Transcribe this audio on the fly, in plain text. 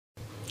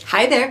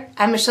Hi there,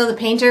 I'm Michelle the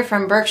Painter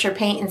from Berkshire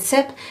Paint and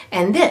Sip,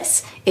 and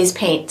this is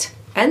Paint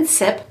and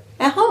Sip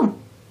at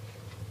Home.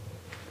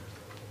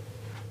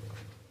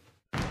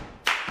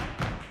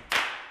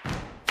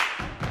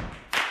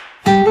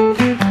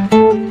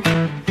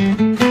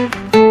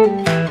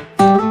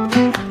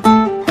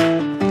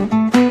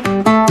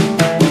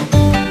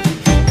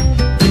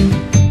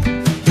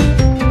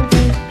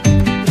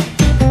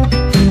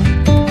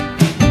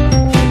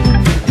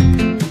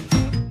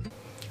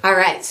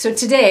 Alright, so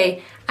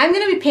today I'm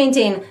going to be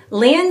painting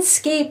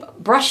landscape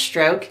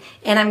brushstroke,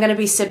 and I'm going to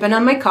be sipping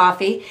on my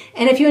coffee.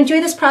 And if you enjoy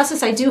this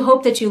process, I do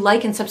hope that you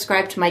like and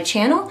subscribe to my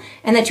channel,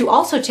 and that you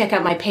also check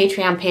out my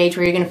Patreon page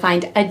where you're going to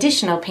find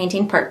additional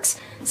painting perks.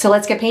 So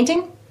let's get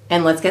painting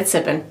and let's get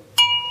sipping.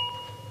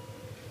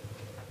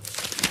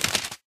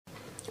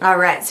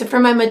 Alright, so for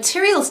my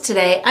materials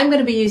today, I'm going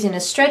to be using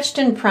a stretched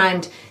and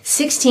primed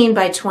 16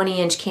 by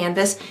 20 inch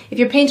canvas. If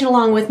you're painting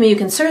along with me, you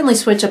can certainly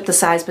switch up the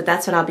size, but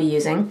that's what I'll be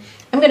using.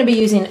 I'm going to be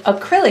using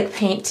acrylic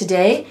paint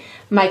today.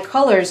 My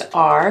colors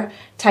are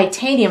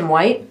titanium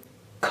white,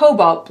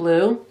 cobalt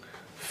blue,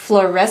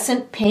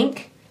 fluorescent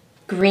pink,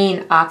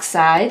 green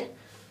oxide,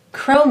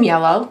 chrome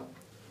yellow,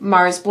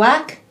 Mars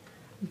black,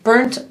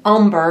 burnt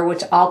umber,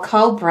 which I'll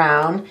call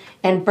brown,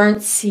 and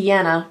burnt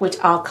sienna, which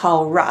I'll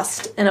call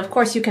rust. And of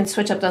course you can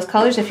switch up those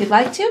colors if you'd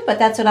like to, but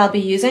that's what I'll be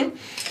using.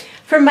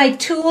 For my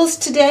tools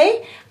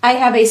today, I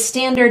have a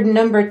standard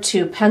number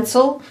 2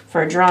 pencil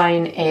for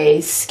drawing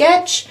a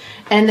sketch,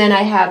 and then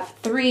I have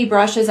 3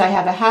 brushes. I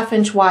have a 1/2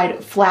 inch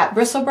wide flat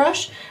bristle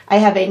brush, I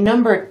have a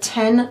number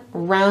 10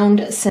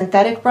 round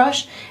synthetic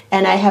brush,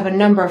 and I have a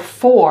number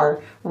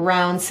 4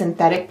 round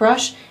synthetic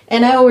brush,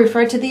 and I will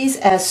refer to these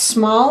as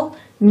small,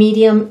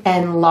 medium,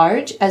 and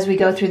large as we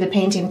go through the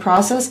painting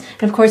process.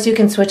 And of course you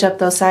can switch up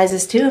those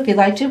sizes too if you'd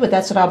like to, but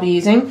that's what I'll be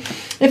using.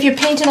 If you're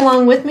painting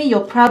along with me,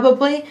 you'll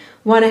probably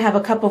want to have a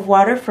cup of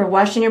water for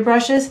washing your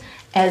brushes,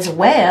 as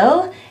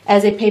well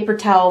as a paper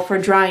towel for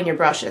drying your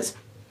brushes.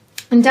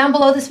 And down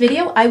below this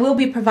video, I will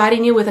be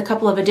providing you with a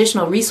couple of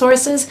additional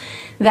resources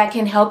that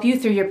can help you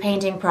through your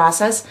painting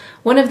process.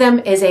 One of them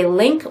is a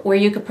link where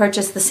you could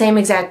purchase the same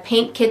exact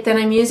paint kit that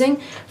I'm using,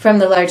 from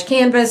the large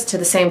canvas to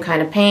the same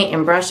kind of paint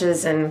and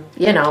brushes and,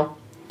 you know,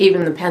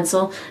 even the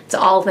pencil. It's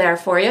all there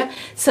for you.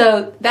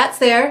 So that's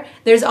there.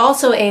 There's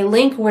also a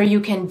link where you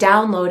can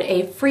download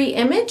a free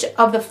image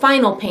of the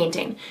final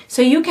painting.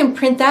 So you can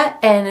print that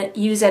and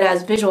use it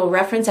as visual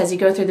reference as you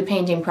go through the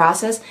painting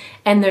process.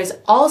 And there's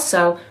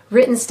also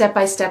written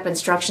step-by-step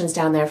instructions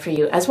down there for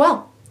you as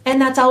well.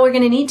 And that's all we're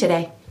going to need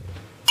today.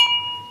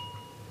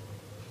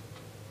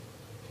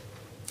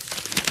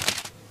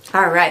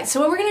 Alright, so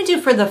what we're going to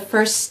do for the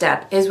first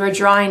step is we're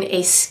drawing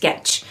a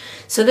sketch.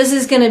 So this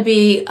is going to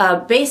be a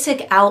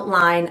basic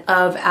outline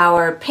of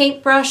our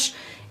paintbrush,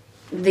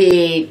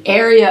 the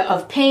area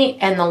of paint,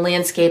 and the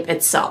landscape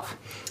itself.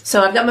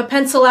 So I've got my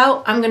pencil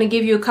out. I'm going to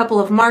give you a couple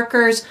of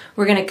markers.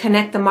 We're going to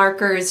connect the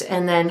markers,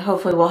 and then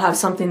hopefully we'll have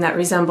something that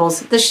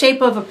resembles the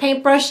shape of a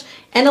paintbrush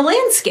and a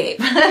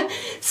landscape.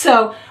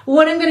 So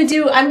what I'm going to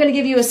do, I'm going to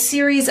give you a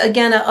series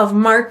again of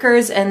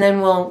markers, and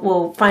then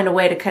we'll find a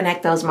way to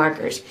connect those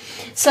markers.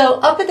 So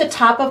up at the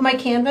top of my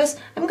canvas,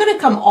 I'm going to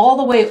come all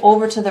the way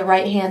over to the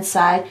right hand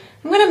side.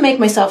 I'm going to make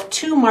myself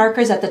 2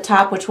 markers at the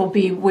top, which will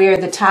be where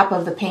the top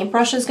of the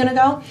paintbrush is going to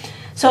go.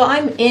 So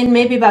I'm in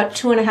maybe about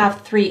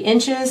 2.5, 3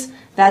 inches.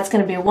 That's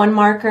going to be 1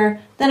 marker.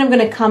 Then I'm going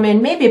to come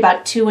in maybe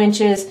about 2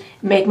 inches,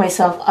 make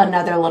myself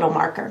another little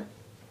marker.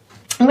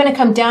 I'm going to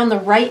come down the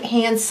right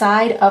hand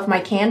side of my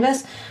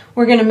canvas.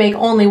 We're going to make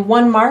only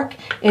 1 mark.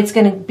 It's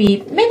going to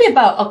be maybe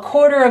about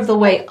 1/4 of the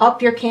way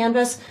up your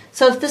canvas.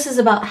 So if this is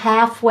about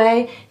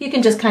halfway, you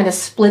can just kind of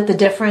split the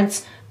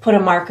difference, put a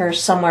marker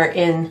somewhere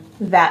in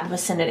that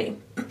vicinity.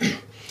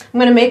 I'm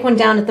going to make one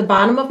down at the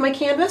bottom of my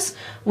canvas,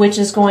 which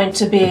is going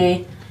to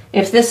be,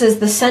 if this is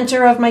the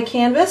center of my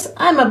canvas,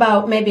 I'm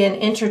about maybe 1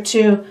 inch or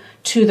 2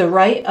 to the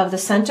right of the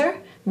center.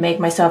 Make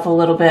myself a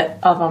little bit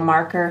of a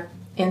marker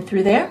in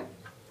through there.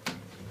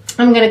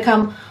 I'm going to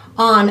come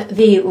on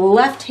the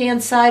left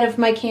hand side of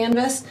my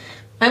canvas.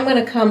 I'm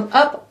going to come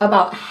up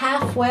about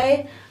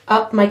halfway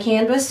up my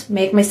canvas,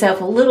 make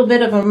myself a little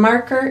bit of a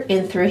marker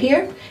in through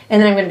here,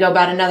 and then I'm going to go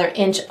about another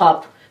inch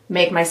up,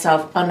 make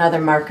myself another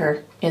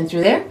marker in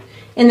through there.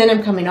 And then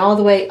I'm coming all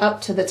the way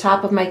up to the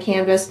top of my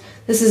canvas.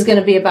 This is going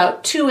to be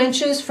about 2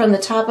 inches from the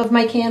top of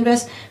my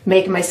canvas,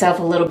 make myself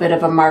a little bit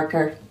of a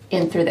marker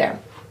in through there.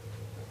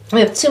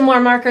 We have 2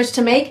 more markers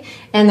to make,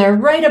 and they're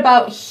right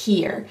about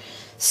here.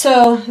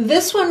 So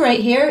this one right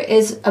here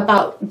is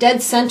about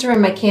dead center in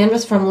my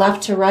canvas from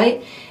left to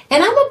right,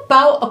 and I'm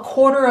about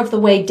 1/4 of the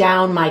way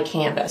down my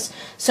canvas.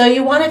 So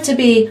you want it to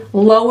be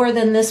lower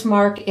than this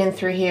mark in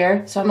through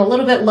here. So I'm a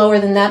little bit lower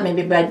than that,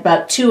 maybe by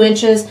about 2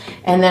 inches,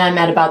 and then I'm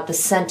at about the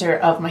center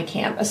of my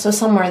canvas. So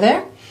somewhere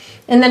there.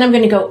 And then I'm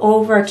going to go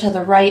over to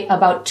the right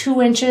about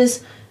 2 inches,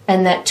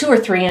 and then 2 or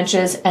 3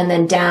 inches, and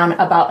then down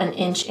about 1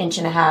 inch,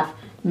 1.5 inches,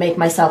 make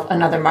myself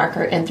another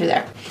marker in through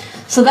there.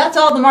 So that's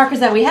all the markers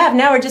that we have.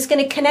 Now we're just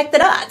going to connect the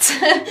dots.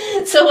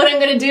 So what I'm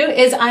going to do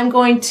is I'm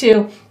going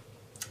to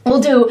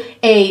We'll do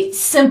a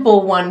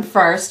simple one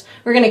first.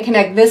 We're going to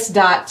connect this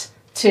dot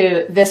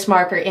to this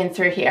marker in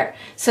through here.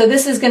 So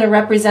this is going to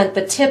represent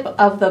the tip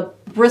of the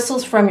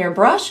bristles from your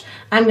brush.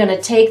 I'm going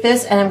to take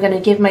this and I'm going to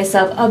give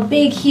myself a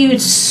big,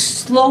 huge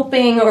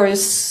sloping or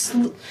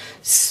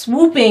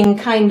swooping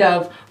kind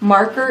of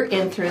marker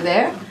in through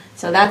there.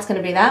 So that's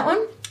going to be that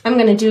one. I'm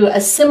going to do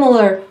a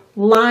similar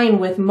line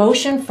with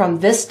motion from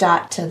this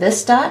dot to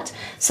this dot.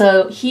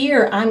 So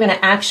here I'm going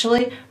to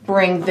actually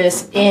bring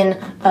this in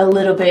a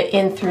little bit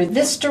in through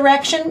this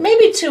direction,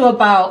 maybe to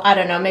about, I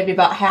don't know, maybe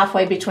about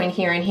halfway between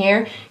here and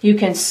here. You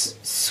can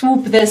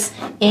swoop this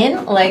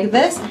in like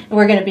this. And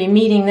we're going to be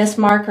meeting this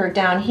marker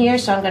down here,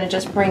 so I'm going to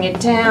just bring it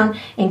down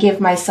and give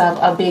myself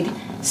a big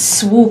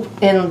swoop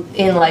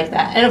in like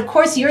that. And of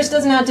course yours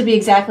doesn't have to be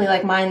exactly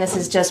like mine. This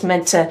is just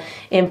meant to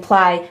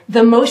imply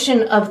the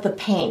motion of the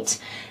paint.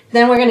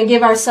 Then we're going to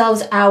give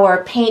ourselves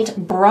our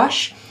paint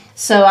brush.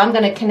 So I'm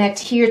going to connect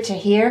here to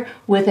here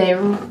with a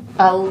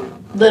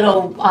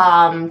little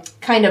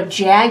kind of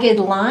jagged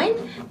line.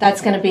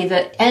 That's going to be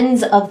the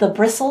ends of the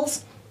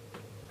bristles.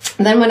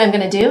 And then what I'm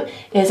going to do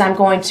is I'm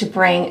going to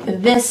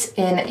bring this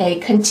in a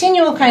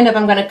continual kind of,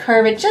 I'm going to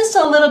curve it just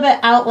a little bit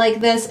out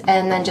like this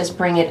and then just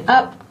bring it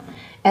up.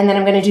 And then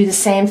I'm going to do the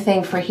same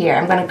thing for here.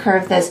 I'm going to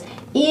curve this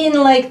in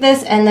like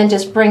this and then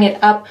just bring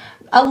it up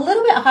a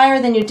little bit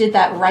higher than you did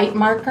that right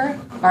marker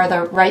or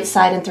the right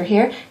side and through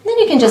here. And then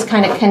you can just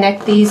kind of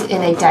connect these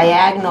in a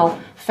diagonal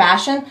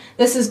fashion.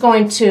 This is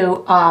going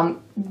to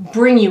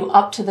bring you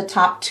up to the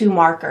top two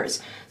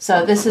markers.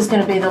 So this is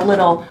going to be the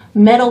little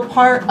metal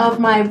part of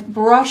my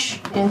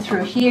brush in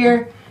through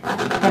here.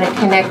 I'm going to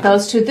connect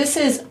those two. This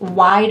is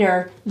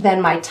wider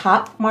than my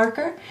top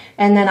marker,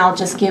 and then I'll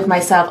just give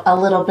myself a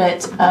little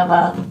bit of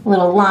a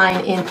little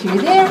line in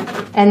through there,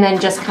 and then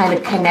just kind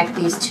of connect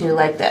these two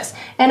like this.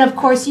 And of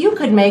course you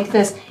could make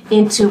this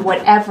into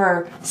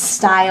whatever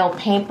style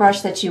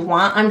paintbrush that you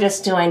want. I'm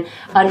just doing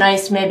a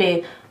nice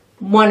maybe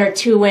 1 or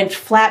 2 inch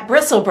flat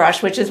bristle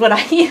brush, which is what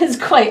I use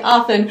quite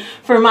often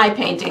for my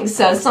paintings,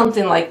 so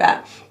something like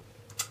that.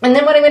 And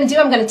then what I'm going to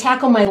do, I'm going to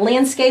tackle my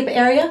landscape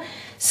area.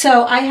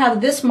 So I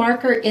have this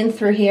marker in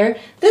through here.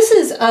 This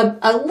is a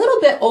little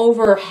bit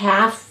over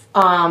half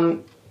the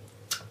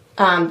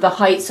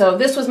height. So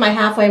this was my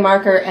halfway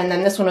marker, and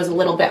then this one was a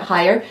little bit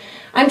higher.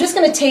 I'm just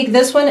going to take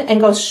this one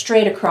and go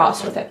straight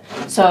across with it.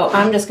 So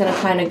I'm just going to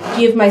kind of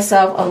give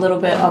myself a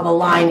little bit of a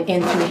line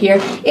in through here.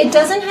 It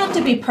doesn't have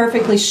to be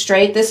perfectly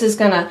straight. This is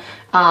going to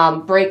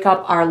break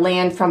up our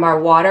land from our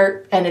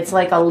water, and it's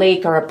like a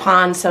lake or a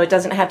pond, so it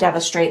doesn't have to have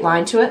a straight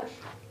line to it.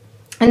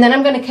 And then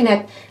I'm going to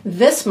connect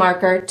this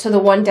marker to the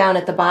one down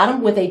at the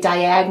bottom with a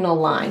diagonal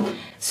line.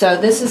 So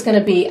this is going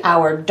to be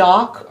our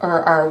dock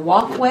or our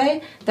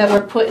walkway that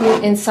we're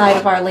putting inside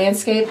of our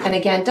landscape. And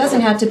again, it doesn't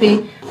have to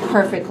be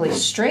perfectly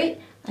straight.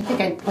 I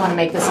think I want to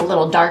make this a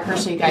little darker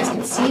so you guys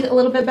can see it a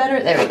little bit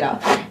better. There we go.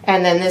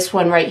 And then this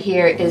one right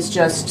here is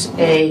just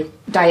a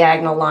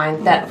diagonal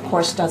line that of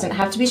course doesn't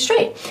have to be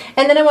straight.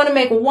 And then I want to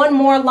make one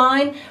more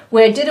line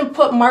where I didn't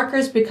put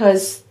markers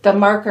because the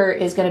marker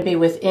is going to be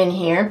within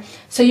here.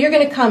 So you're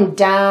going to come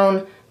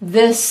down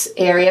this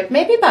area,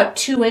 maybe about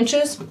 2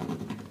 inches.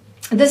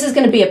 This is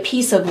going to be a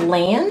piece of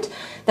land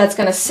that's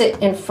going to sit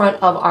in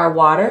front of our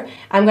water.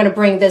 I'm going to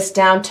bring this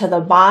down to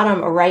the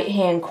bottom right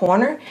hand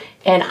corner,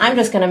 and I'm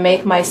just going to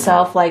make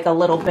myself like a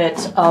little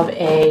bit of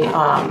a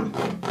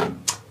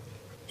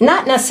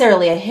not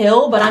necessarily a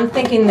hill, but I'm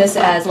thinking this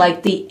as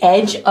like the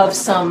edge of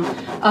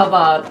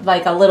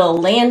like a little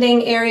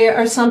landing area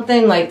or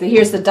something. Like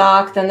here's the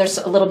dock, then there's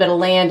a little bit of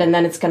land, and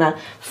then it's gonna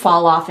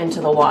fall off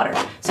into the water.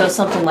 So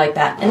something like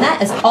that. And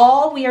that is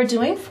all we are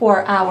doing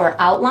for our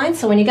outline.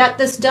 So when you got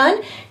this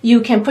done,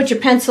 you can put your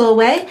pencil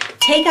away,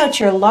 take out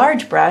your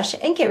large brush,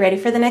 and get ready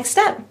for the next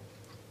step.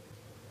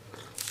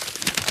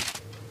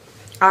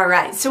 All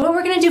right, so what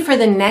we're gonna do for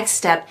the next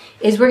step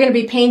is we're gonna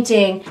be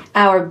painting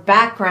our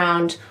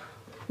background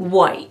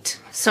white.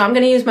 So I'm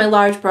going to use my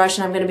large brush,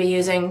 and I'm going to be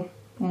using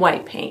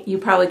white paint. You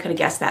probably could have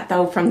guessed that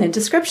though from the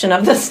description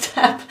of the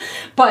step.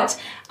 But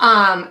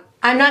I'm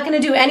not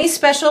going to do any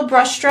special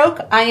brush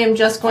stroke. I am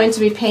just going to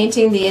be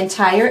painting the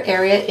entire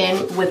area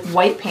in with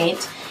white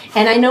paint.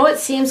 And I know it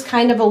seems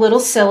kind of a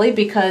little silly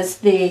because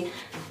the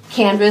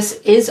canvas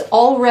is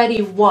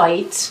already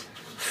white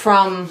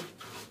from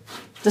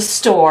the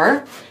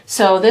store.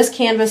 So this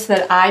canvas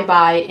that I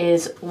buy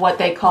is what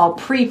they call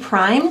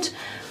pre-primed,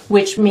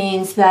 which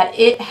means that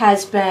it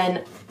has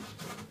been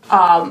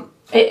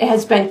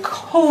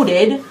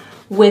coated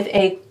with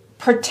a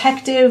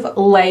protective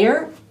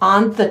layer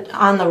on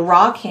the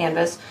raw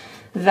canvas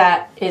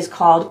that is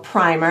called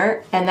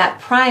primer, and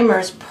that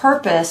primer's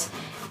purpose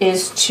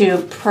is to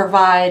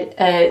provide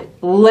a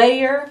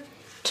layer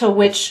to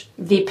which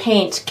the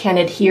paint can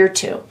adhere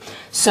to.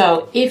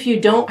 So if you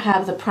don't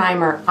have the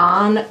primer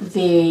on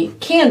the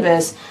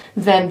canvas,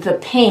 then the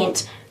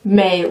paint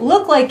may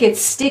look like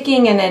it's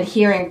sticking and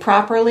adhering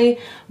properly,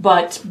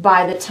 but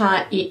by the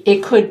time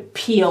it could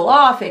peel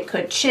off, it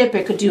could chip,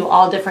 it could do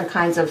all different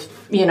kinds of,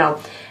 you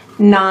know,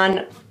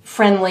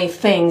 friendly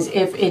things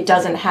if it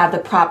doesn't have the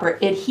proper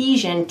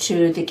adhesion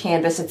to the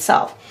canvas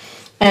itself.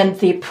 And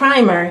the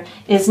primer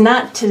is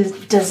not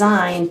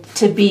designed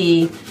to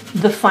be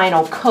the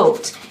final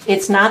coat.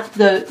 It's not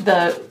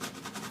the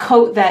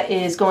coat that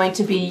is going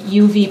to be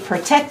UV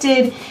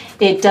protected.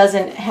 It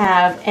doesn't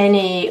have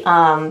any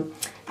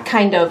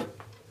kind of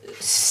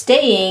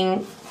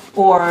staying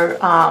or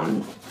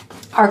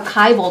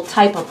archival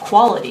type of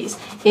qualities.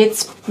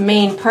 Its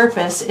main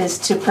purpose is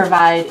to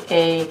provide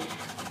a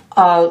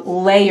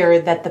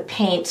layer that the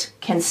paint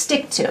can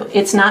stick to.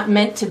 It's not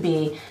meant to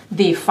be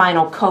the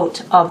final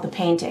coat of the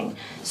painting.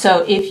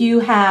 So if you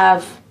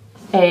have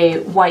a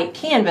white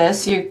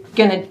canvas,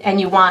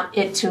 and you want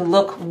it to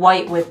look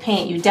white with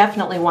paint, you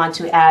definitely want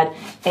to add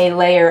a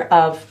layer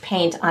of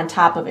paint on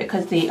top of it,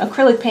 because the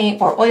acrylic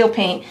paint or oil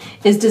paint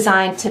is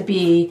designed to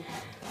be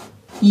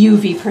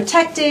UV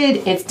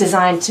protected. It's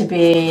designed to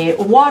be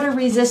water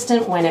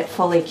resistant when it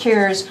fully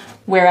cures,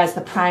 whereas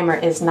the primer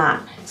is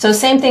not. So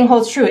same thing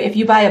holds true. If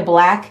you buy a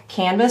black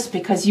canvas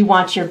because you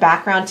want your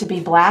background to be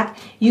black,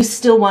 you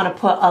still want to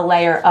put a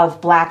layer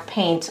of black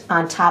paint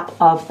on top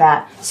of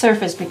that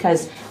surface,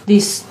 because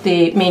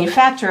the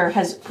manufacturer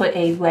has put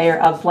a layer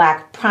of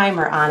black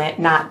primer on it,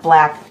 not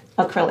black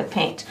acrylic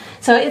paint.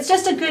 So it's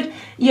just a good,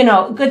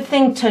 good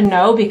thing to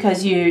know,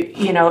 because you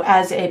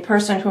as a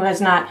person who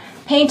has not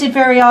painted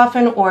very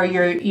often, or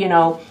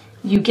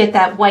you get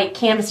that white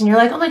canvas and you're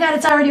like, oh my God,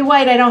 it's already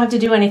white, I don't have to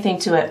do anything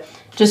to it.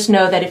 Just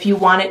know that if you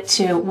want it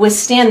to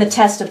withstand the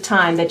test of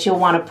time, that you'll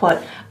want to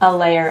put a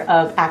layer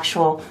of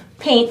actual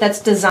paint that's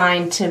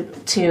designed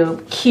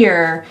to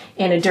cure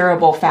in a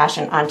durable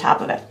fashion on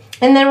top of it.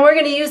 And then we're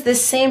going to use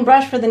this same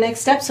brush for the next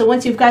step. So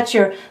once you've got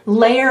your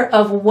layer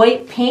of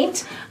white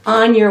paint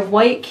on your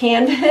white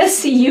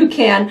canvas, you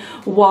can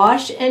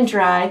wash and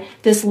dry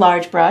this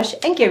large brush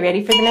and get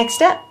ready for the next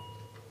step.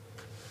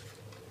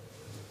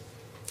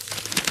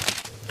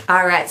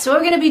 All right, so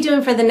what we're going to be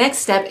doing for the next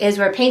step is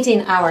we're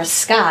painting our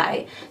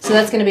sky. So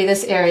that's going to be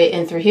this area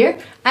in through here.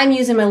 I'm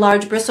using my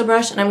large bristle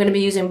brush, and I'm going to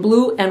be using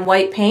blue and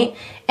white paint.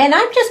 And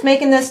I'm just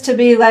making this to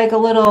be like a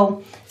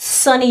little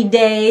sunny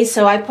day.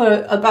 So I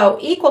put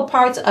about equal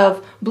parts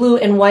of blue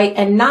and white,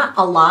 and not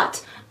a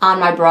lot, on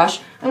my brush.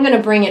 I'm going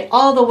to bring it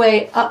all the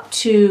way up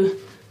to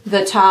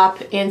the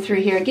top in through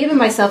here, giving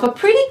myself a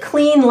pretty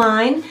clean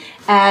line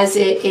as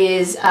it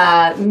is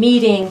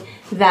meeting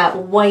that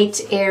white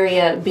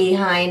area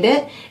behind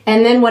it.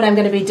 And then what I'm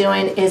going to be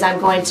doing is I'm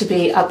going to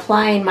be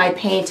applying my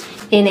paint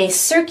in a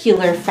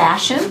circular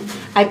fashion.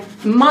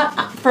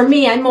 For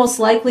me, I most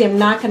likely am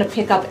not going to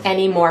pick up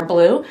any more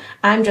blue.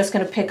 I'm just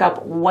going to pick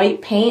up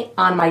white paint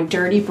on my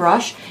dirty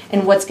brush,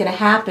 and what's going to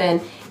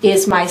happen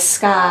is my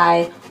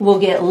sky will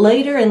get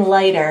lighter and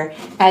lighter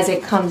as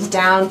it comes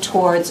down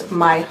towards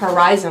my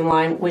horizon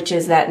line, which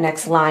is that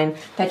next line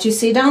that you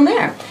see down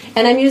there.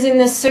 And I'm using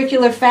this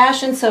circular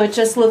fashion, so it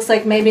just looks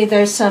like maybe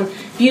there's some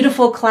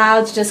beautiful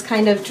clouds just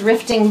kind of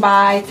drifting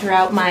by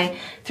throughout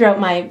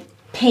my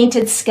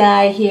painted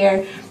sky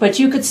here. But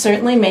you could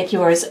certainly make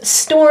yours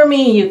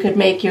stormy. You could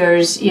make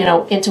yours,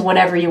 into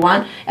whatever you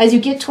want. As you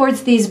get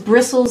towards these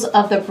bristles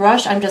of the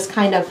brush, I'm just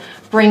kind of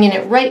bringing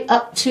it right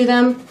up to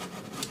them.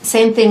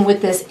 Same thing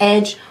with this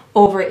edge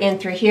over in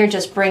through here,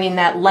 just bringing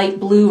that light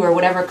blue or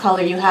whatever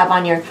color you have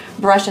on your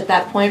brush at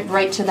that point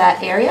right to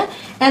that area.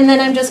 And then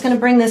I'm just going to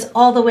bring this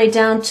all the way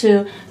down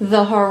to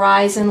the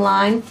horizon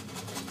line.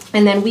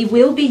 And then we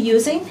will be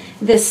using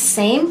this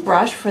same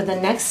brush for the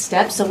next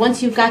step. So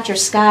once you've got your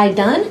sky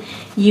done,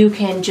 you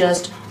can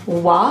just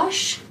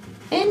wash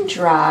and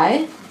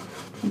dry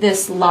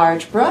this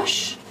large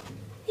brush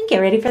and get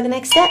ready for the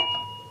next step.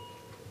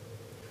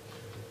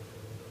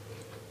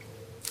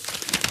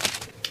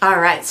 All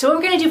right, so what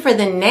we're going to do for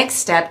the next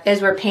step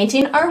is we're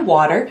painting our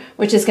water,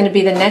 which is going to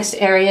be the next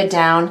area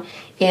down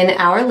in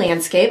our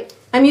landscape.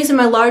 I'm using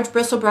my large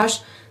bristle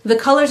brush. The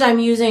colors I'm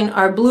using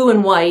are blue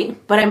and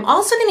white, but I'm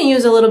also going to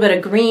use a little bit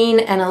of green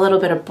and a little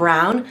bit of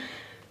brown,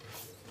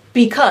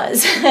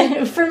 because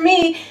for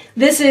me,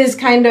 this is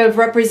kind of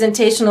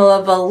representational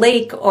of a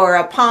lake or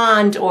a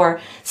pond or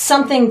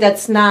something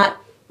that's not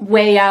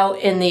way out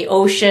in the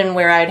ocean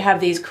where I'd have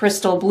these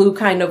crystal blue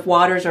kind of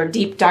waters or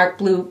deep dark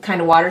blue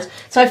kind of waters.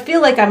 So I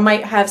feel like I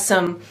might have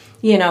some,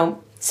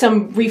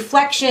 some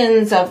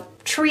reflections of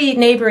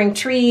neighboring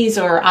trees,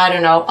 or I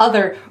don't know,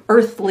 other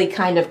earthly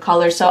kind of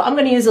colors. So I'm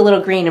going to use a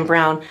little green and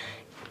brown,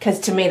 because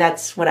to me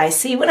that's what I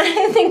see when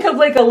I think of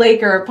like a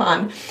lake or a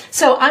pond.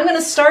 So I'm going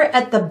to start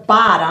at the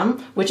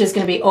bottom, which is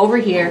going to be over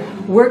here,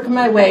 work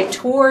my way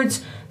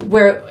towards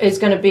where it's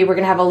going to be. We're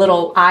going to have a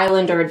little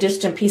island or a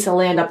distant piece of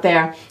land up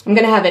there. I'm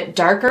going to have it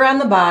darker on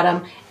the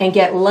bottom and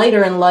get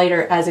lighter and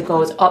lighter as it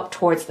goes up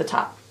towards the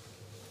top.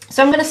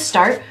 So I'm going to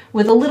start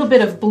with a little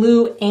bit of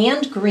blue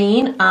and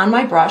green on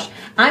my brush.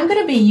 I'm going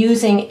to be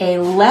using a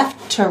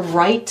left to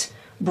right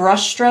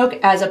brush stroke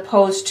as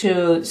opposed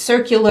to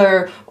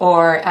circular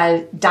or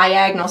a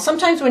diagonal.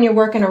 Sometimes when you're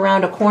working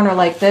around a corner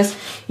like this,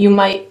 you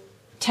might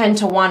tend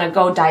to want to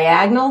go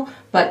diagonal,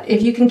 but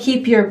if you can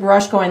keep your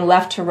brush going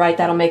left to right,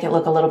 that'll make it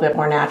look a little bit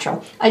more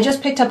natural. I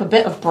just picked up a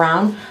bit of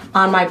brown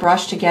on my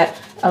brush to get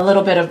a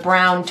little bit of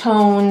brown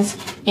tones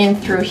in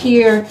through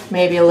here,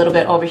 maybe a little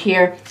bit over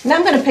here. Now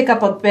I'm going to pick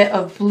up a bit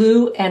of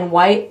blue and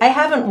white. I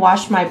haven't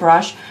washed my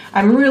brush.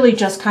 I'm really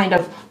just kind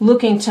of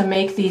looking to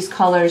make these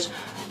colors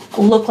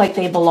look like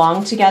they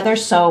belong together.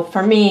 So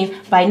for me,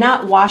 by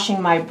not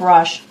washing my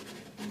brush,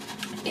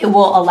 it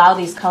will allow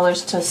these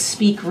colors to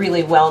speak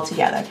really well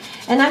together.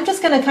 And I'm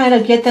just going to kind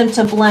of get them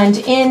to blend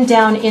in,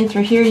 down, in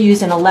through here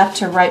using a left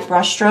to right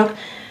brush stroke.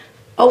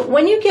 Oh,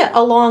 when you get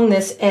along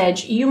this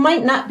edge, you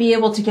might not be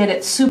able to get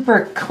it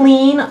super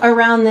clean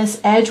around this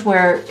edge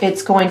where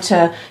it's going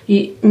to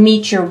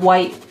meet your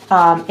white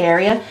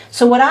area.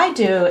 So what I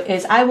do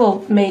is I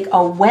will make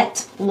a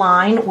wet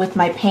line with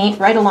my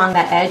paint right along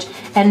that edge,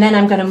 and then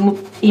I'm going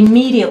to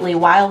immediately,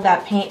 while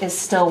that paint is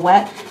still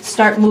wet,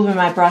 start moving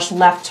my brush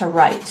left to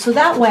right. So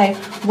that way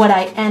what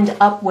I end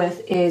up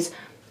with is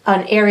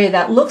an area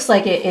that looks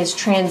like it is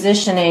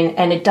transitioning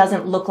and it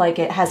doesn't look like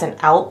it has an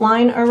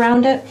outline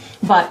around it.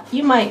 But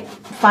you might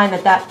find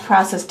that that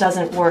process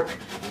doesn't work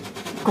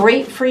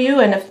great for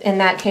you, and if in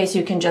that case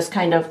you can just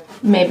kind of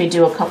maybe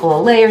do a couple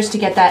of layers to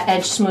get that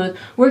edge smooth.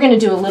 We're going to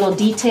do a little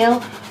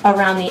detail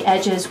around the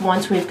edges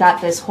once we've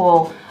got this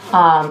whole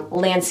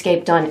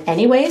landscape done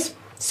anyways.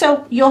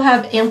 So you'll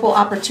have ample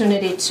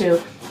opportunity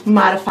to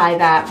modify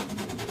that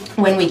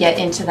when we get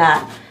into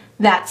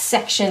that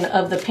section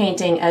of the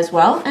painting as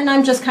well. And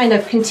I'm just kind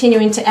of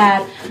continuing to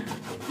add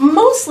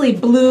mostly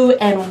blue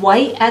and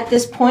white at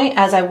this point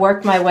as I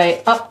work my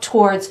way up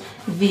towards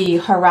the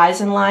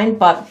horizon line.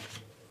 But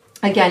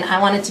again, I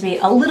want it to be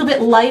a little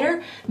bit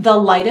lighter, the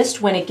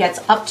lightest when it gets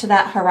up to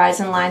that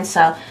horizon line.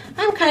 So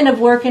I'm kind of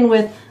working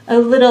with a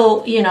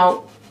little, you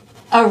know,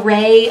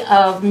 array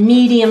of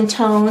medium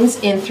tones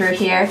in through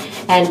here.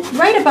 And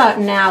right about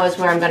now is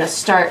where I'm going to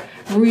start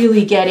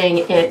really getting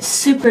it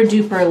super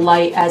duper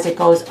light as it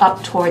goes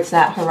up towards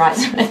that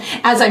horizon.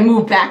 As I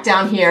move back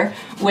down here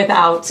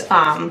without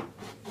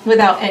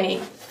any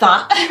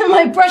thought.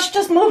 My brush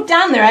just moved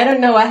down there. I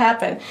don't know what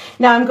happened.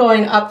 Now I'm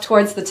going up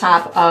towards the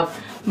top of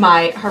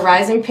my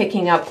horizon,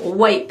 picking up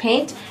white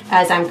paint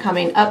as I'm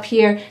coming up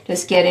here,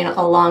 just getting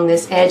along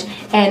this edge.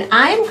 And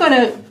I'm going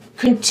to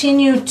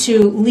continue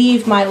to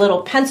leave my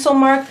little pencil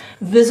mark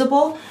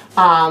visible,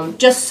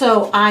 just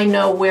so I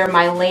know where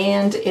my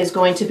land is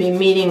going to be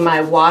meeting my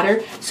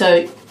water.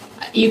 So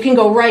you can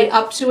go right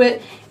up to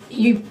it.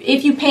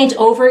 If you paint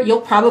over it,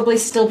 you'll probably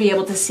still be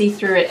able to see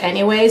through it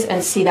anyways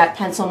and see that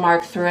pencil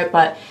mark through it.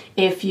 But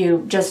if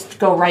you just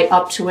go right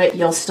up to it,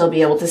 you'll still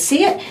be able to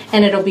see it,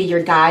 and it'll be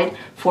your guide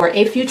for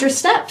a future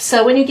step.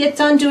 So when you get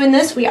done doing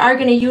this, we are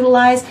going to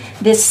utilize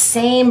this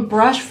same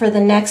brush for the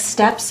next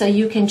step, so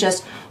you can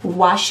just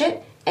wash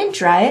it and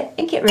dry it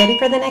and get ready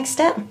for the next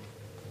step.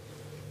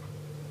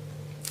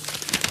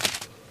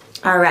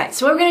 All right,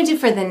 so what we're going to do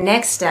for the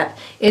next step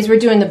is we're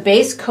doing the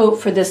base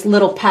coat for this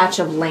little patch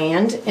of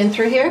land in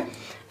through here.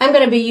 I'm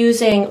going to be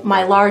using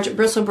my large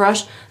bristle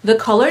brush. The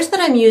colors that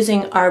I'm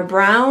using are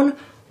brown,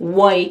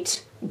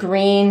 white,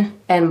 green,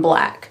 and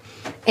black.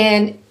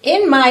 And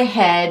in my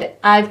head,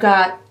 I've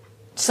got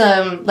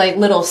some like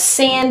little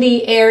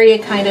sandy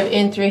area kind of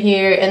in through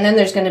here, and then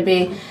there's going to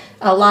be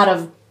a lot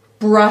of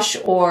brush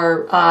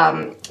or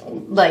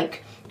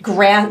like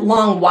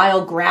long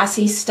wild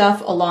grassy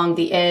stuff along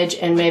the edge,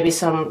 and maybe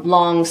some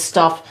long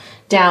stuff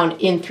down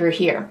in through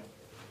here.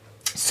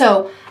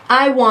 So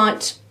I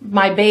want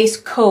my base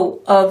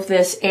coat of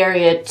this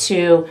area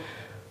to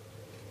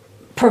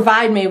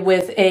provide me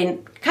with a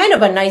kind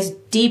of a nice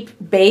deep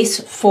base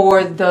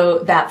for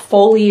that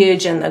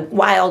foliage and the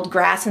wild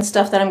grass and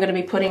stuff that I'm going to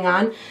be putting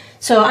on.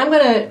 So I'm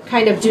going to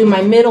kind of do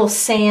my middle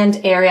sand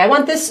area. I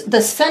want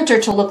the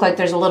center to look like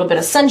there's a little bit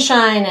of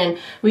sunshine and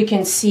we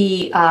can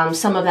see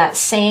some of that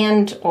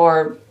sand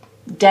or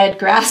dead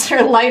grass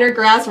or lighter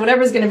grass,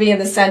 whatever's going to be in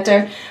the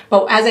center.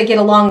 But as I get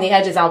along the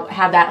edges, I'll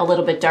have that a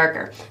little bit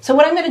darker. So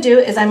what I'm going to do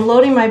is I'm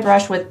loading my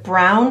brush with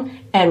brown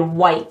and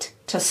white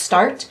to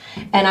start,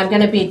 and I'm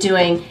going to be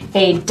doing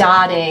a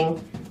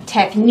dotting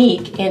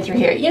technique in through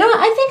here. You know,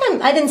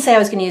 I didn't say I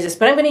was going to use this,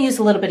 but I'm going to use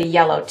a little bit of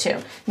yellow too.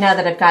 Now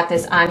that I've got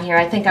this on here,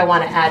 I think I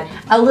want to add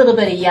a little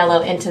bit of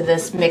yellow into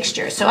this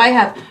mixture. So I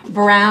have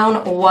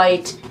brown,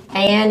 white,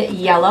 and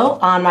yellow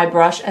on my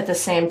brush at the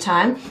same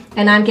time,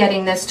 and I'm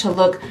getting this to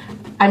look,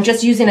 I'm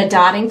just using a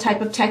dotting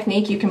type of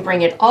technique. You can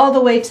bring it all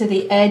the way to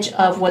the edge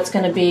of what's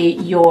going to be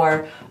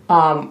your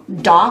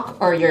dock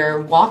or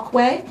your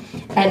walkway,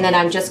 and then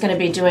I'm just going to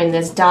be doing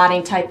this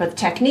dotting type of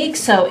technique,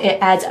 so it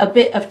adds a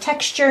bit of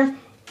texture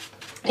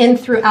in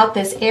throughout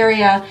this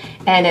area,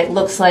 and it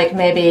looks like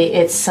maybe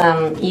it's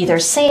some either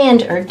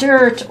sand or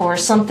dirt or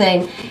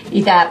something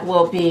that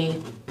will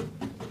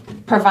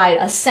provide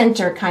a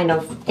center kind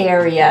of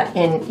area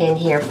in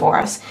here for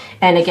us.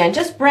 And again,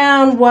 just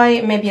brown,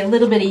 white, maybe a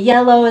little bit of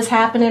yellow is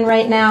happening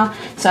right now,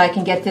 so I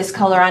can get this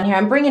color on here.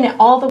 I'm bringing it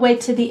all the way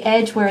to the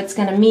edge where it's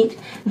going to meet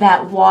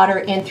that water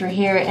in through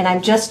here, and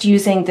I'm just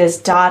using this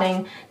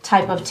dotting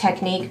type of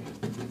technique.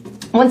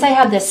 Once I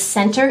have this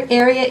center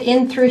area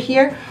in through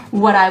here,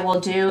 what I will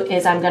do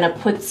is I'm going to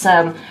put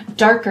some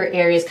darker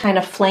areas kind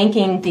of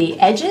flanking the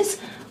edges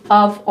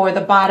of, or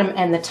the bottom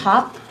and the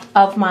top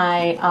of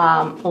my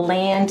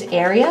land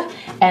area,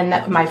 and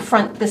that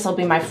this will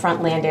be my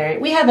front land area.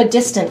 We have a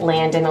distant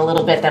land in a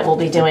little bit that we'll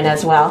be doing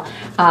as well.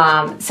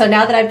 So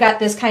now that I've got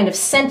this kind of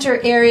center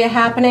area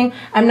happening,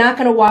 I'm not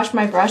going to wash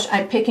my brush.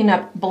 I'm picking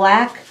up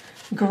black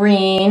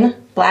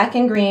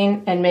and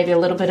green, and maybe a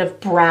little bit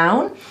of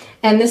brown.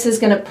 And this is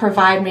going to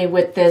provide me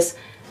with this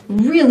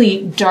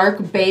really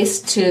dark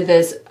base to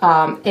this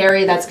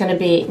area that's going to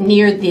be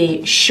near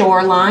the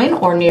shoreline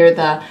or near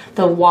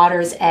the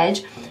water's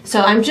edge. So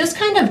I'm just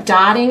kind of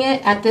dotting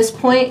it at this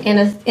point.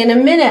 In a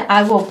minute,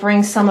 I will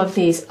bring some of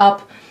these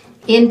up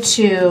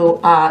into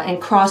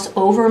and cross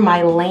over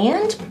my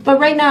land.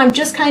 But right now I'm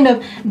just kind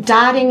of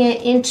dotting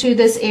it into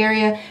this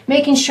area,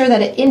 making sure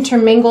that it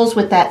intermingles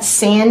with that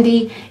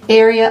sandy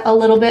area a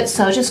little bit.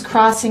 So just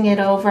crossing it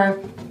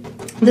over.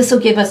 This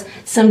will give us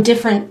some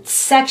different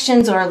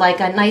sections, or like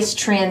a nice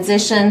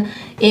transition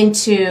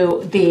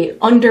into the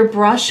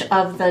underbrush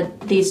of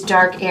these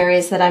dark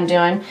areas that I'm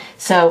doing.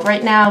 So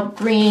right now,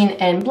 green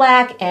and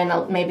black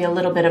and maybe a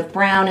little bit of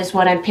brown is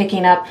what I'm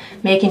picking up,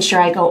 making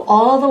sure I go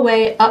all the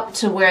way up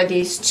to where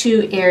these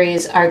two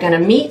areas are going to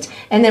meet.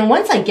 And then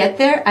once I get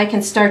there, I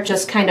can start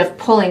just kind of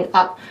pulling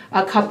up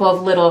a couple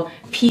of little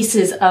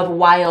pieces of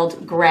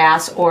wild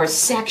grass or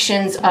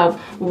sections of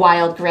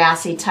wild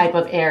grassy type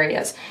of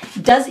areas.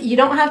 You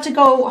don't have to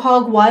go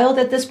hog wild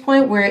at this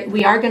point, where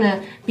we are going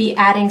to be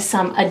adding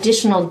some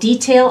additional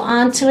detail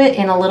onto it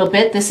in a little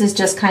bit. This is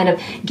just kind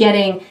of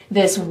getting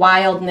this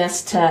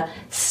wildness to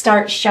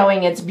start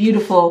showing its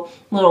beautiful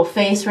little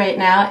face right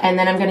now. And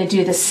then I'm going to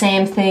do the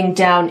same thing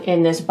down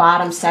in this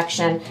bottom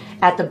section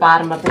at the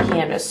bottom of the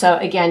canvas. So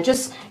again,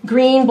 just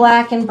green,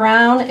 black, and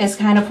brown is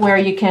kind of where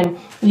you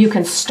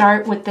can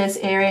start with this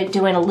area,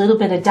 doing a little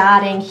bit of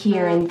dotting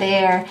here and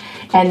there.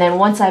 And then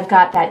once I've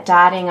got that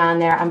dotting on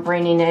there, I'm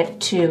bringing it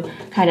to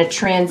kind of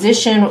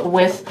transition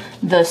with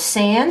the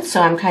sand.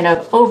 So I'm kind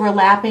of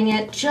overlapping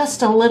it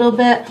just a little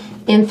bit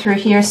in through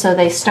here so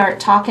they start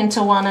talking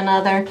to one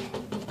another.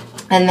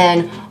 And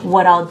then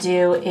what I'll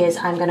do is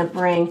I'm going to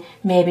bring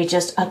maybe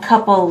just a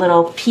couple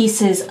little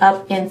pieces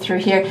up in through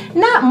here.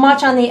 Not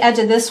much on the edge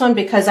of this one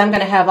because I'm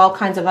going to have all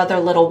kinds of other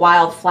little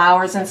wild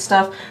flowers and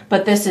stuff,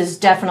 but this is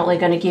definitely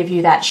going to give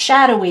you that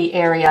shadowy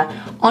area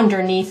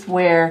underneath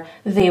where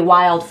the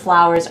wild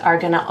flowers are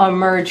going to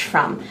emerge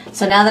from.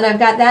 So now that I've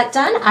got that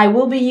done, I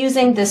will be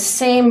using the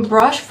same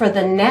brush for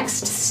the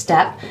next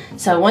step.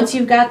 So once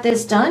you've got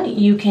this done,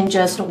 you can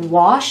just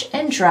wash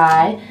and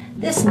dry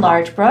this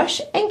large brush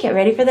and get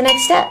ready for the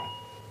next step.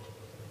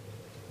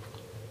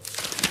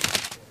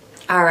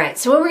 All right,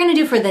 so what we're going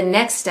to do for the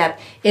next step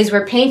is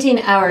we're painting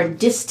our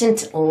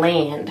distant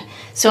land.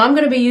 So I'm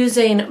going to be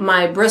using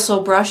my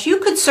bristle brush. You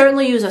could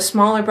certainly use a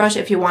smaller brush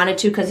if you wanted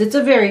to, because it's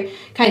a very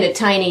kind of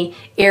tiny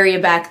area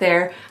back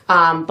there,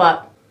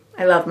 but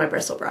I love my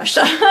bristle brush,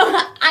 so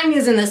I'm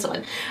using this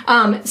one.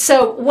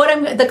 So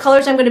the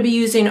colors I'm going to be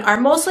using are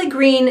mostly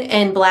green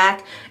and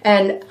black,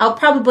 and I'll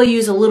probably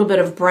use a little bit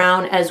of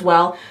brown as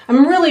well.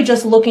 I'm really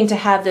just looking to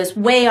have this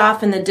way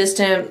off in the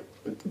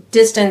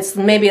distance,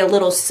 maybe a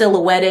little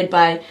silhouetted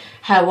by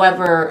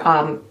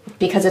however,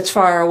 because it's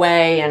far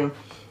away, and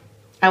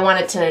I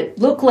want it to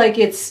look like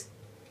it's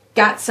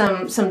got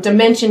some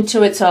dimension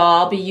to it, so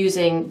I'll be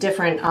using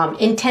different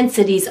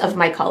intensities of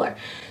my color.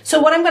 So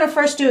what I'm going to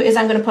first do is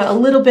I'm going to put a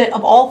little bit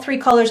of all three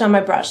colors on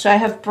my brush. So I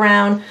have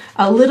brown,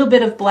 a little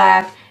bit of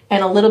black,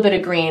 and a little bit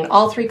of green,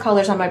 all three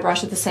colors on my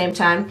brush at the same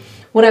time.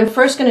 What I'm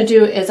first going to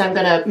do is I'm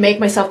going to make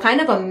myself kind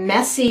of a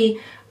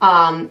messy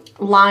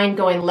line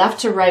going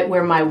left to right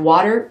where my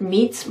water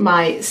meets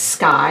my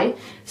sky.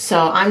 So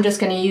I'm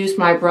just going to use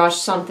my brush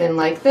something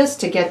like this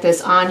to get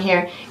this on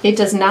here. It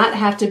does not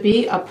have to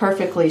be a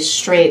perfectly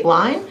straight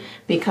line,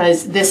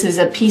 because this is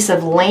a piece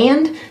of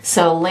land,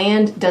 so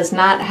land does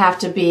not have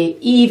to be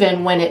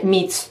even when it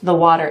meets the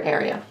water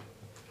area.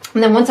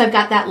 And then once I've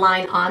got that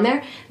line on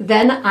there,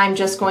 then I'm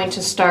just going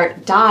to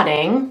start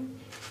dotting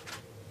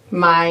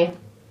my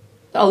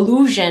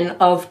illusion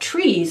of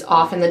trees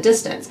off in the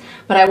distance.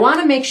 But I want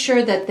to make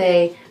sure that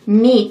they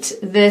meet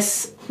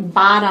this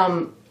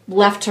bottom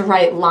left to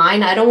right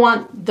line. I don't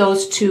want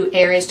those two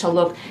areas to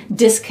look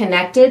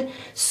disconnected.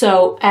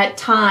 So at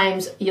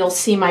times you'll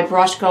see my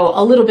brush go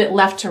a little bit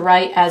left to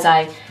right as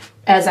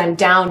I'm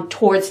down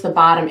towards the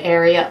bottom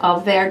area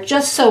of there,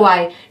 just so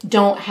I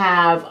don't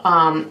have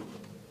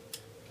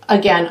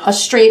again, a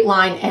straight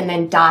line and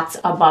then dots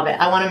above it.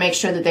 I want to make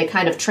sure that they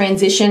kind of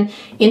transition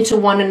into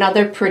one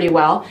another pretty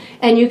well.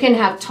 And you can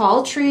have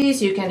tall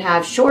trees, you can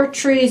have short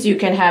trees, you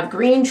can have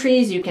green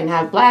trees, you can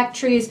have black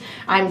trees.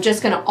 I'm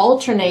just going to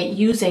alternate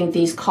using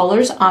these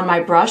colors on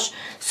my brush,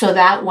 so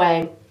that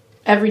way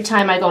every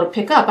time I go to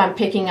pick up, I'm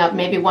picking up,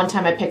 maybe one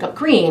time I pick up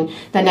green,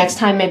 the next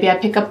time maybe I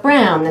pick up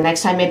brown, the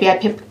next time maybe I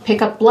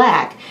pick up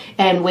black.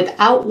 And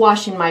without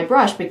washing my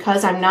brush,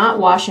 because I'm not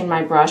washing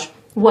my brush,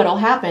 what'll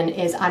happen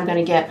is I'm going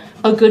to get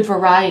a good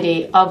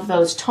variety of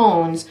those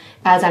tones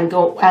as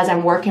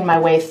I'm working my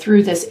way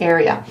through this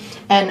area.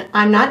 And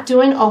I'm not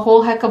doing a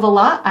whole heck of a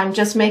lot. I'm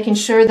just making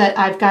sure that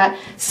I've got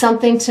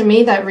something to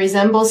me that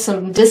resembles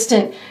some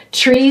distant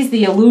trees,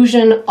 the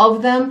illusion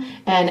of them.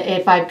 And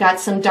if I've got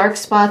some dark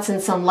spots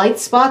and some light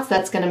spots,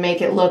 that's going to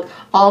make it look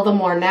all the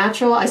more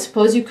natural. I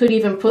suppose you could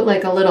even put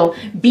like a little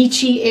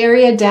beachy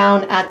area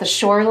down at the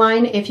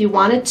shoreline if you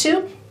wanted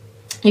to.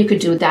 You could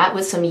do that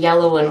with some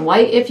yellow and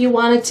white if you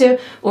wanted to,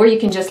 or you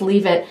can just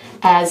leave it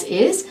as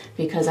is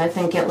because I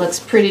think it looks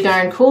pretty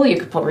darn cool. You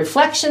could put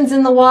reflections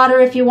in the water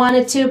if you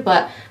wanted to,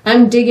 but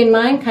I'm digging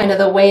mine kind of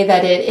the way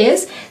that it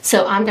is.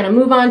 So I'm going to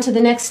move on to the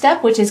next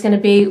step, which is going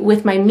to be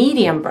with my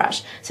medium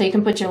brush. So you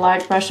can put your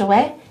large brush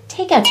away,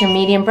 take out your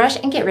medium brush,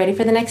 and get ready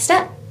for the next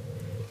step.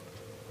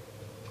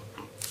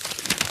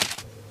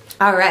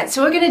 All right,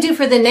 so what we're going to do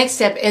for the next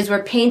step is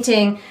we're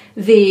painting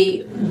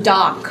the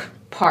dock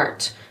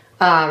part.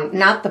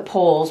 Not the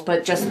poles,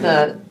 but just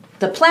the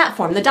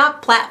platform, the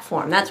dock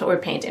platform. That's what we're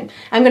painting.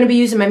 I'm going to be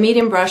using my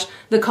medium brush.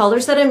 The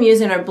colors that I'm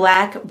using are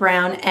black,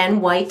 brown,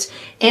 and white.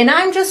 And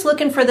I'm just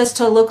looking for this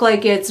to look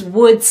like it's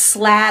wood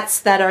slats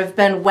that have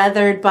been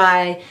weathered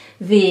by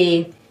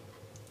the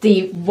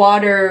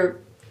water,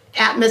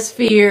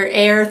 atmosphere,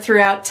 air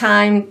throughout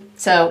time.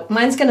 So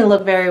mine's going to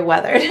look very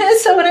weathered.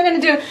 So what I'm going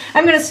to do,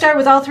 I'm going to start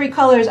with all three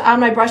colors on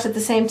my brush at the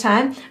same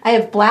time. I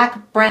have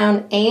black,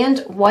 brown, and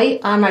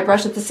white on my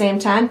brush at the same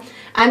time.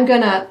 I'm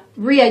going to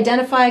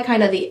re-identify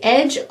kind of the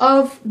edge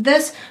of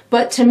this,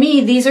 but to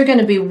me these are going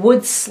to be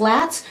wood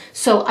slats,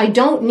 so I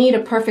don't need a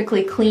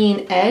perfectly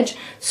clean edge.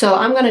 So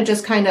I'm going to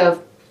just kind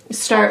of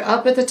start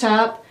up at the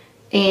top,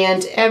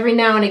 and every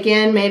now and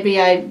again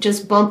maybe I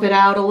just bump it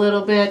out a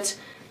little bit.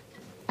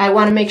 I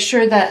want to make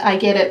sure that I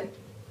get it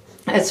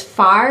as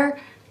far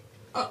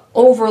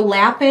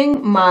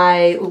overlapping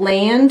my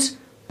land,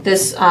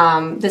 this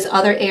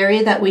other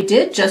area that we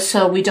did, just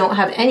so we don't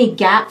have any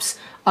gaps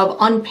of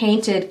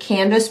unpainted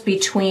canvas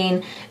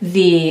between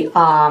the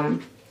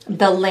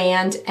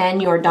land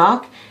and your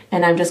dock.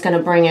 And I'm just going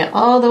to bring it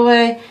all the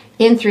way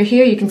in through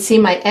here. You can see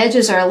my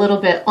edges are a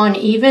little bit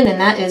uneven, and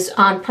that is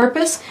on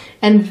purpose.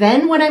 And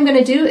then what I'm going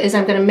to do is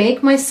I'm going to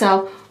make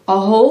myself a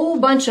whole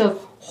bunch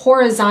of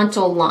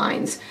horizontal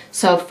lines.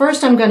 So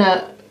first I'm going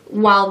to,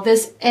 while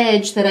this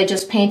edge that I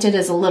just painted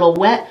is a little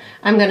wet,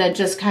 I'm going to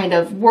just kind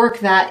of work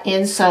that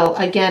in. So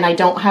again, I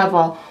don't have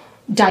a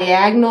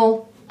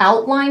diagonal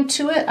outline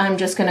to it. I'm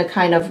just going to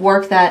kind of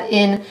work that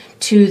in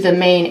to the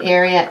main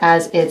area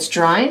as it's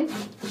drying.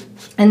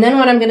 And then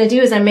what I'm going to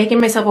do is I'm making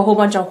myself a whole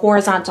bunch of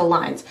horizontal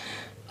lines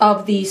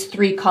of these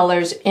three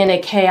colors in a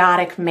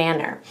chaotic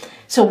manner.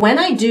 So when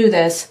I do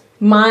this,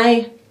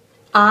 my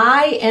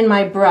eye and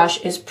my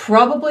brush is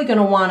probably going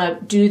to want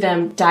to do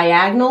them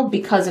diagonal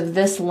because of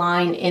this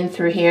line in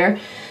through here.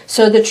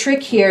 So the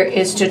trick here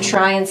is to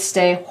try and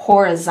stay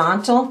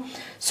horizontal.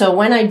 So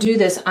when I do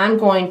this, I'm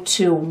going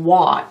to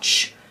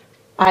watch.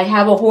 I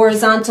have a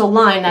horizontal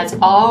line that's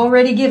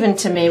already given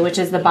to me, which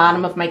is the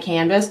bottom of my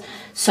canvas.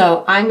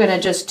 So I'm going to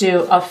just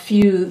do a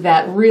few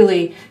that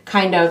really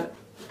kind of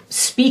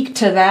speak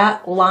to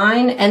that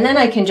line, and then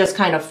I can just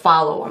kind of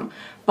follow them.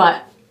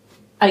 But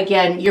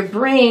again, your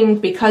brain,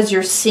 because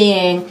you're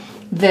seeing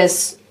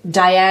this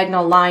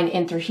diagonal line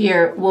in through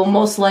here, will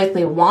most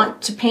likely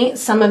want to paint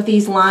some of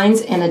these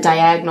lines in a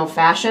diagonal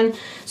fashion.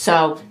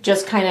 So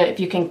just kind of, if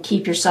you can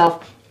keep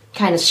yourself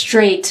kind of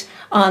straight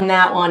on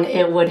that one,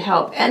 it would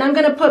help. And I'm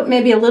going to put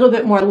maybe a little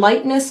bit more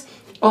lightness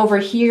over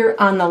here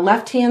on the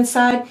left hand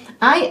side.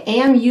 I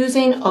am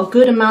using a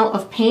good amount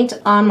of paint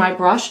on my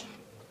brush,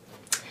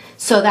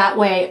 so that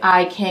way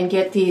I can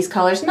get these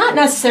colors, not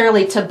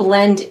necessarily to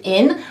blend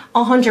in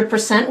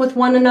 100% with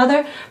one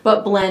another,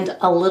 but blend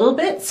a little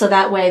bit, so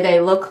that way they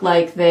look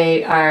like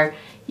they are,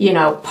 you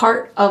know,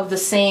 part of the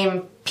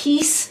same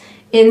piece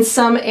in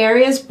some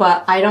areas,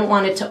 but I don't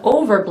want it to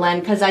overblend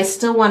because I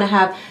still want to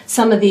have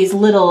some of these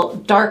little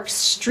dark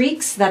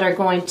streaks that are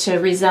going to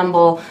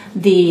resemble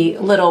the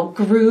little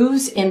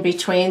grooves in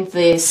between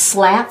the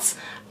slats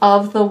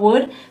of the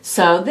wood.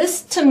 So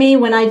this, to me,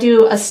 when I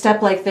do a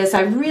step like this,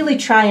 I really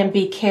try and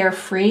be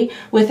carefree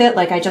with it.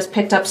 Like I just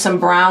picked up some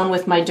brown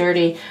with my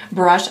dirty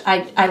brush.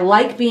 I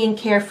like being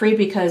carefree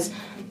because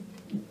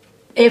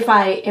if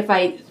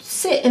I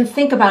sit and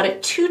think about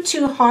it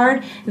too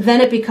hard,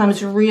 then it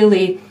becomes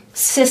really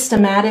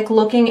systematic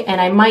looking,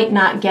 and I might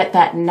not get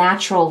that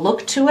natural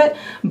look to it.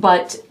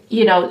 But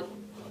you know,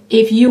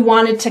 if you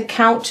wanted to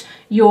count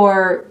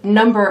your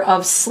number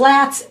of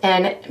slats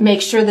and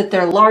make sure that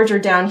they're larger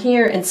down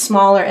here and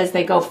smaller as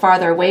they go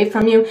farther away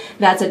from you,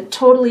 that's a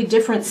totally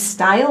different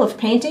style of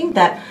painting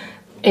that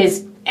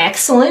is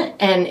excellent.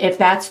 And if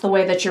that's the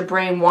way that your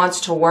brain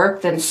wants to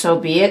work, then so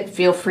be it.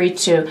 Feel free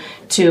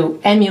to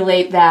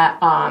emulate that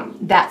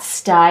that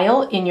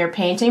style in your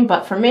painting.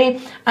 But for me,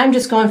 I'm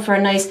just going for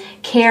a nice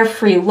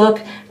carefree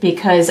look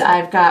because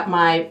I've got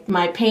my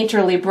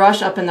painterly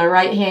brush up in the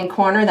right hand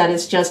corner that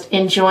is just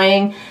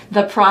enjoying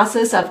the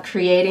process of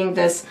creating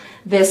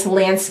this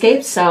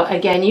landscape. So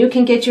again, you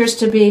can get yours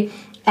to be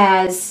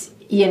as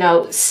you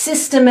know,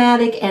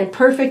 systematic and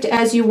perfect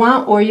as you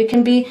want, or you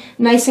can be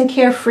nice and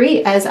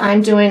carefree as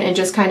I'm doing and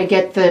just kind of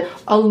get the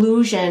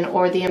illusion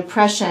or the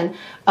impression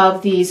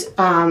of these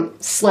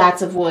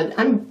slats of wood.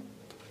 I'm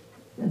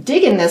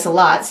digging this a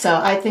lot, so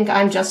I think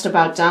I'm just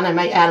about done. I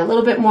might add a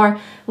little bit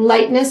more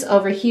lightness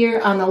over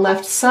here on the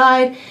left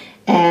side.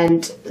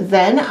 And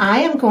then I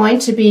am going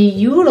to be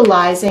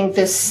utilizing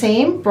this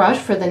same brush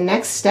for the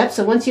next step.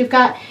 So once you've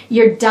got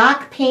your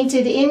dock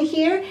painted in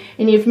here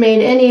and you've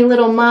made any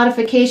little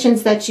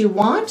modifications that you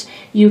want,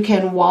 you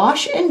can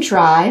wash and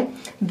dry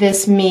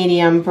this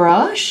medium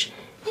brush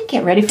and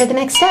get ready for the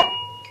next step.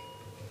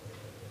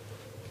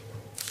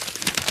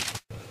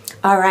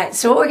 All right,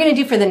 so what we're going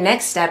to do for the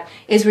next step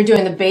is we're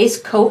doing the base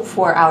coat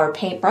for our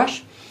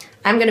paintbrush.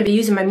 I'm going to be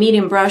using my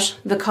medium brush.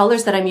 The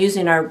colors that I'm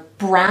using are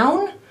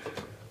brown,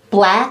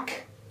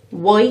 black,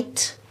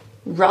 white,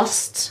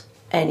 rust,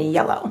 and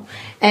yellow.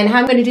 And how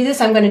I'm going to do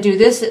this, I'm going to do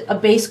this a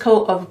base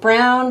coat of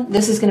brown,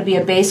 this is going to be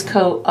a base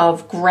coat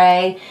of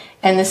gray,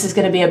 and this is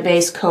going to be a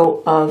base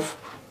coat of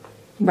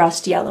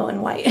rust, yellow,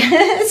 and white.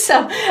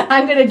 So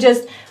I'm going to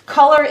just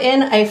color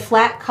in a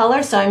flat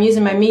color. So I'm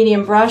using my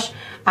medium brush.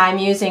 I'm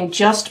using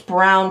just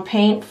brown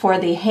paint for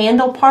the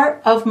handle part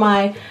of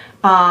my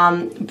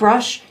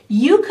brush.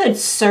 You could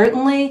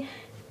certainly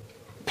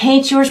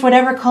paint yours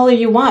whatever color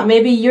you want.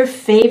 Maybe your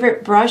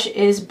favorite brush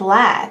is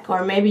black,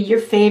 or maybe your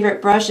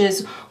favorite brush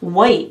is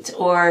white,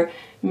 or,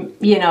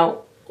 you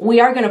know,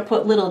 we are going to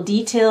put little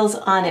details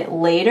on it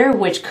later,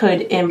 which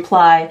could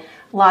imply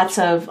lots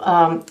of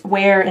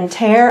wear and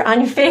tear on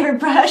your favorite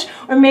brush,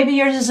 or maybe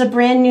yours is a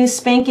brand new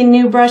spanking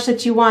new brush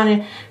that you want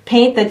to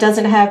paint that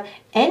doesn't have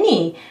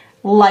any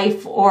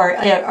life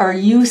or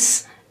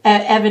use,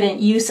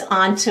 evident use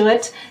onto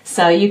it.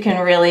 So you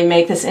can really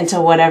make this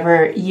into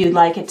whatever you'd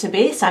like it to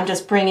be. So I'm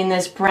just bringing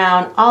this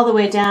brown all the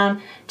way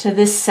down to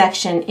this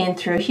section in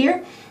through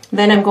here.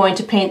 Then I'm going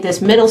to paint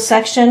this middle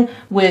section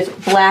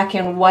with black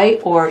and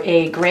white, or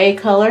a gray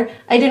color.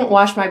 I didn't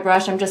wash my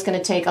brush. I'm just going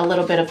to take a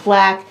little bit of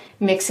black,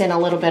 mix in a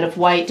little bit of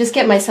white, just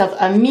get myself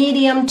a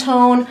medium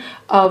tone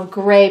of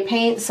gray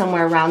paint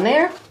somewhere around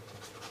there.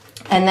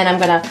 And then I'm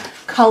going to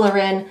color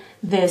in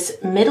this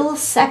middle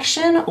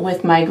section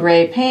with my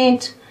gray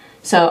paint.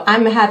 So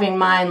I'm having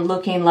mine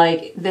looking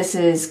like this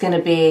is going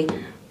to be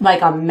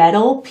like a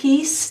metal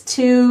piece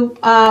to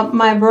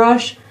my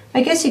brush.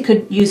 I guess you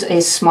could use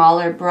a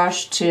smaller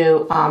brush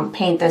to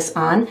paint this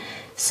on.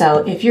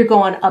 So if you're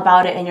going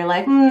about it and you're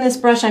like, this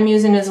brush I'm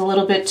using is a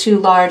little bit too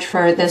large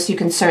for this, you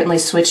can certainly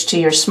switch to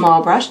your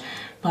small brush.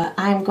 But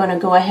I'm going to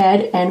go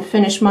ahead and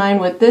finish mine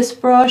with this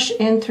brush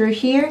in through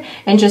here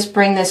and just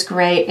bring this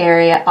gray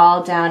area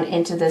all down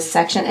into this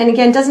section. And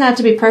again, it doesn't have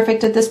to be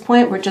perfect at this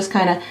point. We're just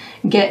kind of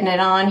getting it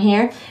on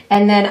here.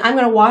 And then I'm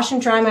going to wash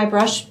and dry my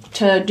brush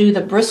to do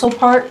the bristle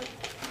part.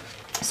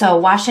 So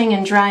washing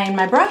and drying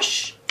my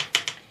brush.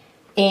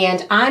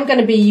 And I'm going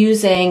to be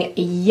using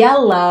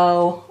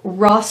yellow,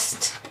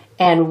 rust,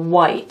 and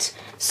white.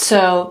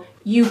 So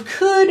you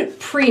could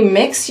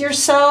pre-mix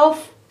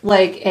yourself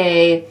like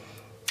a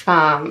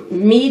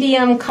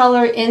medium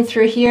color in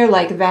through here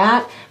like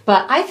that,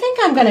 but I think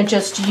I'm going to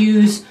just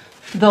use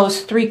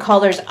those three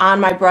colors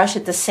on my brush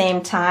at the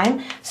same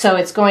time, so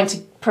it's going to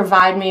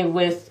provide me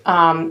with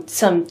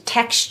some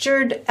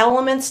textured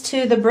elements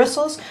to the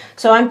bristles.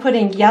 So I'm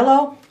putting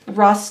yellow,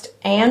 rust,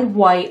 and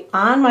white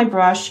on my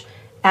brush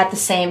at the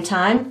same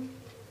time,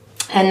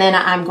 and then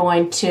I'm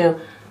going to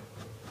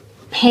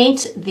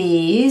paint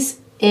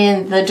these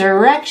in the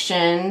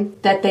direction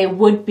that they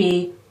would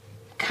be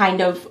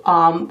kind of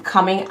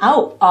coming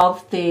out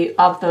of the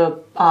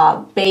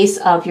base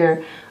of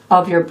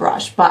your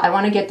brush. But I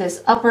want to get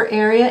this upper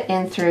area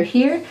in through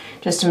here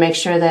just to make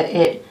sure that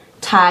it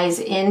ties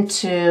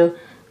into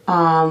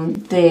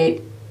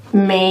the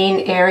main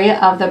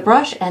area of the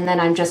brush, and then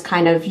I'm just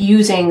kind of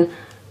using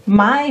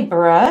my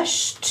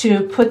brush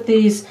to put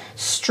these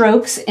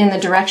strokes in the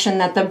direction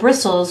that the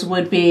bristles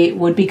would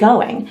be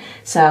going.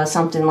 So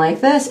something like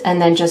this, and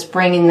then just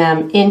bringing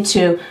them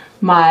into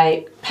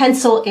my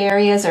pencil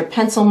areas or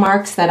pencil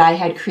marks that I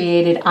had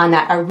created on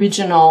that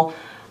original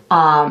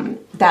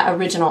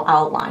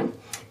outline.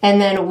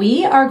 And then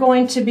we are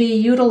going to be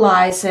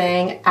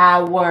utilizing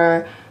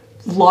our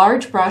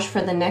large brush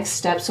for the next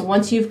step. So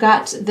once you've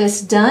got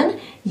this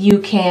done, you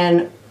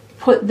can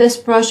put this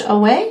brush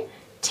away,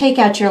 take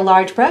out your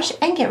large brush,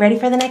 and get ready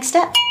for the next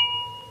step.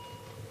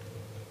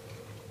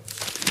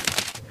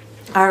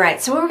 All right,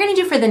 so what we're going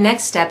to do for the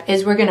next step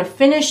is we're going to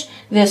finish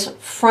this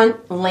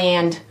front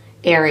land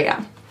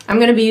area. I'm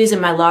going to be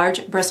using my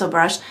large bristle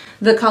brush.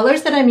 The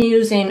colors that I'm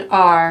using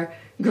are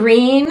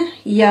green,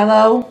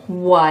 yellow,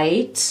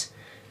 white,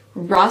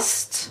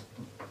 rust,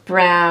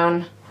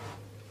 brown,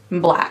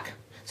 and black.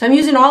 So I'm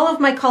using all of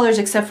my colors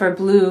except for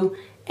blue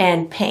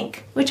and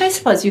pink, which I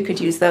suppose you could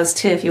use those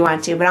too if you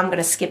want to, but I'm going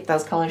to skip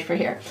those colors for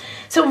here.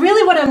 So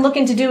really what I'm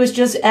looking to do is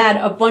just add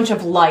a bunch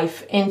of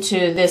life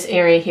into this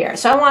area here.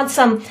 So I want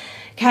some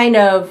kind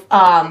of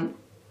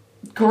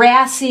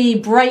grassy,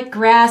 bright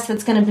grass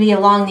that's going to be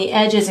along the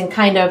edges and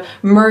kind of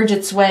merge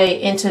its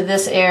way into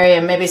this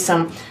area. Maybe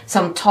some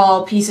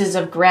tall pieces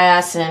of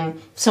grass and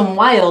some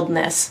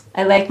wildness.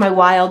 I like my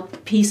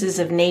wild pieces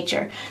of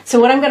nature. So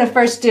what I'm going to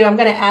first do, I'm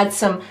going to add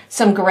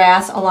some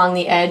grass along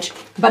the edge,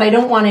 but I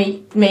don't want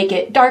to make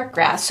it dark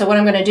grass. So what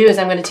I'm going to do is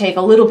I'm going to take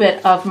a little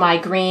bit of my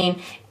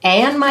green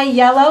and my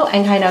yellow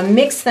and kind of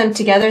mix them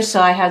together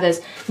so I have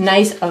this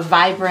nice,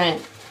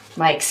 vibrant,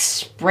 like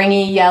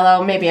springy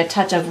yellow, maybe a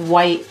touch of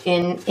white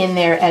in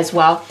there as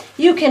well.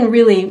 You can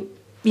really,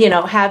 you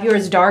know, have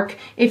yours dark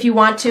if you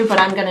want to, but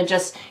I'm going to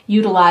just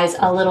utilize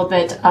a little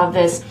bit of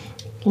this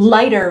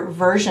lighter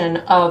version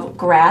of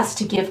grass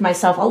to give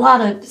myself a lot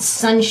of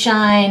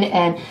sunshine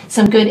and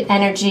some good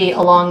energy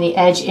along the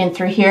edge in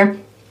through here.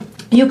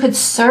 You could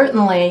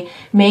certainly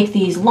make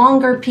these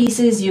longer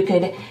pieces. You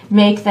could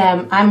make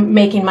them, I'm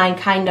making mine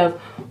kind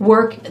of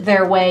work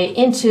their way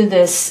into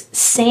this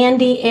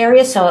sandy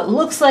area. So it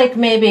looks like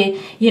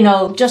maybe, you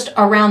know, just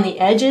around the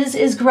edges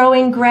is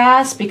growing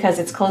grass because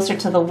it's closer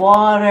to the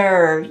water,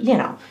 or, you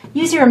know,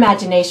 use your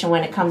imagination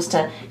when it comes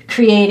to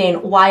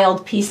creating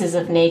wild pieces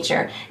of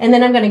nature. And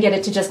then I'm going to get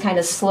it to just kind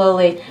of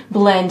slowly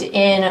blend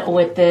in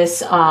with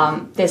this,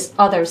 this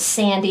other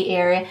sandy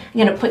area. I'm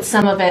going to put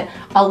some of it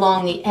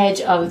along the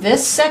edge of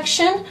this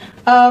section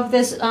of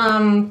this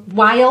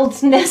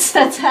wildness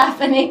that's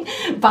happening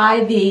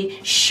by the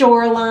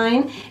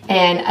shoreline.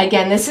 And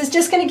again, this is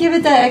just going to give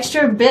it that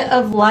extra bit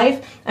of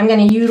life. I'm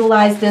going to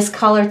utilize this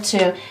color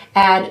to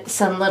add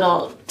some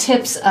little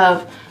tips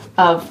of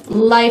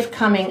life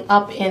coming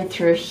up in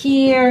through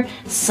here,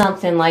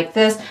 something like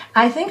this.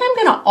 I think I'm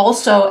going to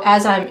also,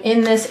 as I'm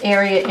in this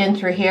area in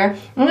through here,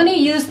 I'm going to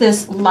use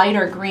this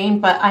lighter green,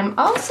 but I'm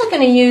also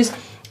going to use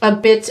a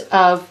bit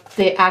of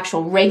the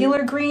actual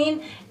regular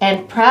green,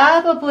 and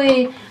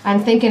probably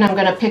I'm thinking I'm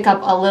going to pick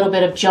up a little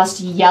bit of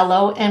just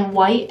yellow and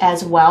white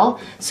as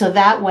well, so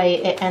that way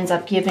it ends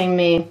up giving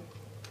me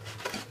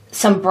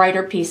some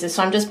brighter pieces.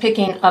 So I'm just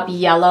picking up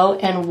yellow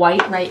and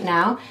white right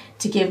now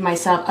to give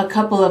myself a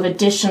couple of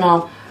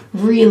additional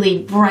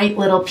really bright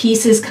little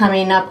pieces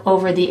coming up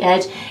over the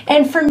edge.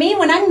 And for me,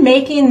 when I'm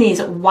making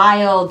these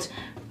wild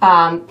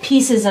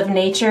pieces of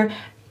nature,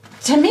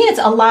 to me, it's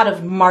a lot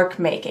of mark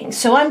making.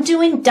 So I'm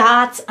doing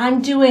dots,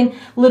 I'm doing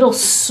little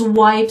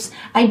swipes.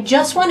 I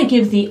just want to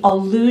give the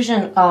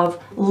illusion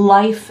of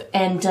life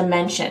and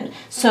dimension.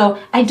 So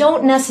I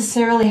don't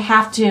necessarily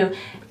have to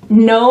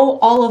know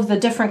all of the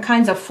different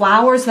kinds of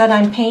flowers that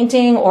I'm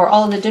painting or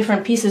all of the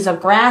different pieces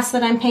of grass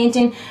that I'm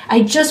painting.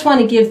 I just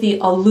want to give the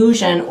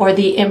illusion or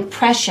the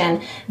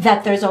impression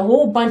that there's a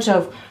whole bunch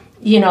of,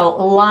 you know,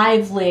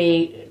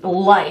 lively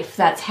life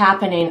that's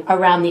happening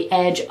around the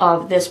edge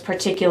of this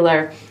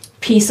particular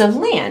piece of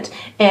land.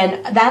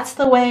 And that's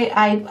the way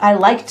I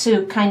like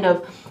to kind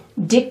of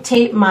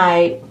dictate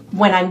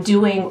when I'm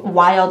doing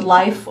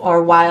wildlife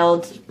or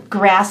wild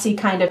grassy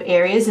kind of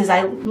areas, is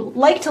I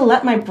like to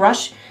let my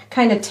brush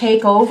kind of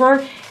take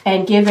over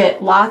and give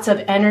it lots of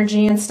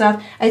energy and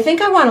stuff. I think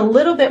I want a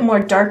little bit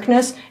more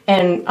darkness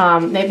and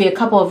maybe a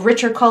couple of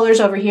richer colors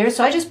over here.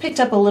 So I just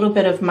picked up a little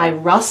bit of my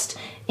rust,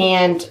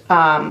 and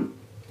I'm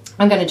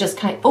going to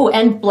just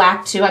and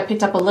black too. I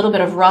picked up a little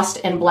bit of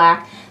rust and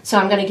black. So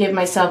I'm going to give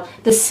myself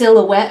the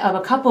silhouette of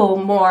a couple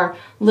more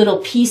little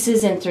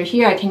pieces in through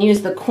here. I can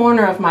use the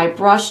corner of my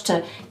brush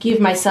to give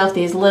myself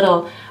these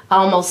little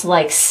almost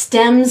like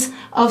stems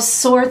of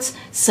sorts.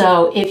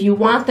 So if you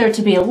want there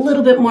to be a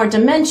little bit more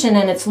dimension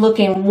and it's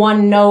looking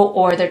one note,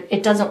 or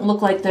it doesn't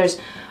look like there's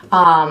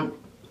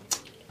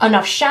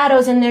enough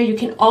shadows in there, you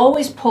can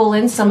always pull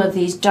in some of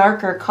these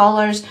darker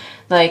colors.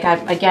 Like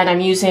again, I'm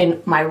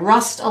using my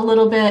rust a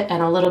little bit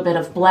and a little bit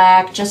of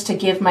black just to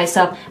give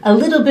myself a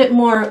little bit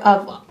more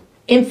of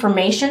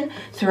information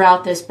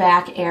throughout this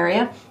back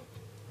area.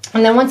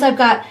 And then once I've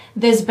got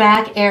this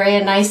back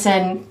area nice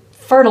and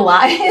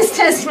fertilized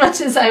as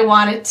much as I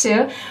want it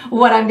to,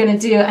 what I'm going to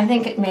do, I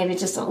think maybe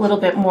just a little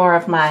bit more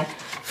of my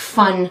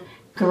fun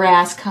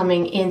grass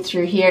coming in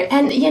through here,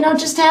 and you know,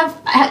 just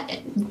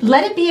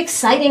let it be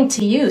exciting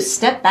to you.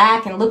 Step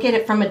back and look at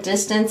it from a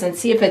distance and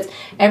see if it's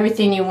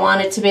everything you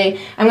want it to be.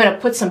 I'm going to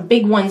put some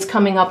big ones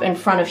coming up in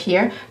front of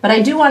here, but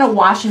I do want to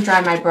wash and dry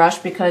my brush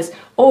because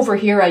over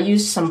here I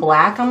used some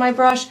black on my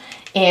brush,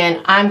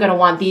 and I'm going to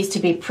want these to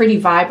be pretty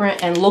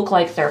vibrant and look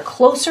like they're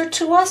closer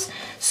to us.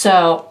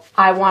 So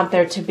I want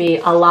there to be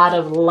a lot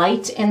of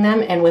light in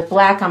them, and with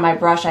black on my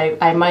brush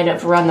I might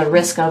have run the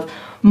risk of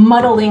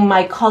muddling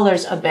my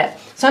colors a bit.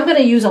 So I'm going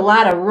to use a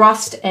lot of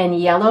rust and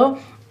yellow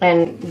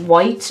and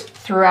white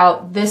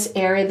throughout this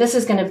area. This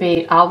is going to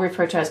be, I'll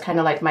refer to as kind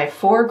of like my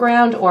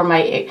foreground or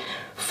my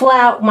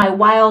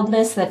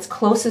wildness that's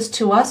closest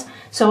to us.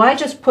 So I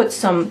just put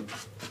some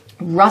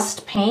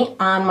rust paint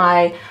on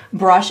my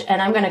brush,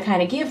 and I'm going to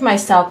kind of give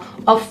myself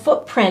a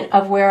footprint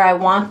of where I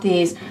want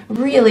these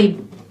really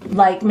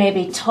like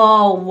maybe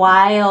tall,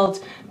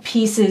 wild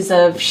pieces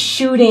of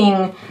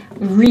shooting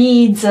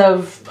reeds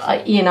of,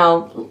 you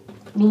know,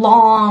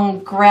 long,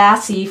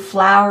 grassy,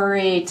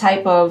 flowery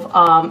type of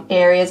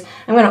areas.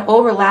 I'm going to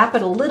overlap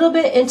it a little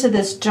bit into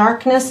this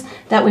darkness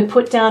that we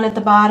put down at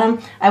the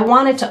bottom. I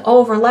want it to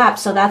overlap,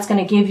 so that's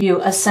going to give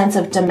you a sense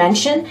of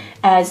dimension.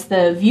 As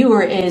the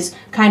viewer is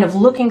kind of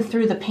looking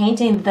through the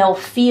painting, they'll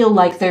feel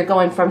like they're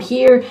going from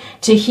here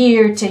to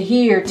here to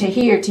here to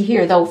here to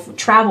here. They'll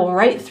travel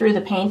right through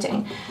the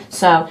painting.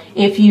 So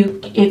if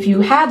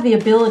you have the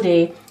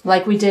ability,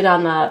 like we did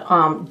on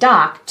the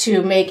dock,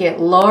 to make it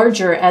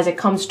larger as it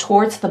comes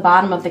towards the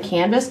bottom of the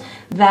canvas,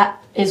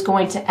 that is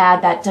going to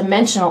add that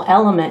dimensional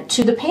element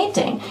to the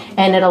painting,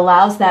 and it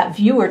allows that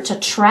viewer to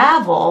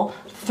travel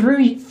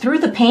through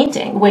the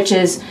painting, which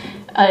is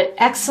an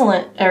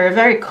excellent or a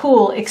very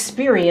cool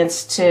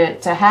experience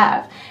to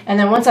have. And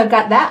then once I've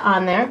got that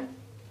on there,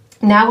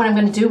 now what I'm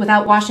going to do,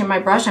 without washing my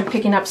brush, I'm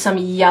picking up some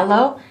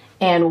yellow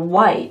and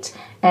white,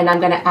 and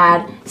I'm going to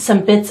add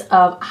some bits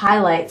of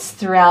highlights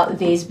throughout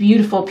these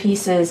beautiful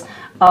pieces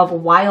of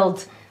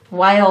wild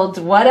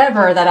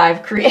whatever that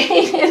I've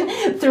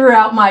created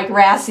throughout my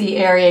grassy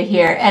area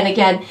here. And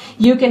again,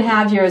 you can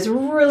have yours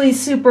really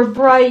super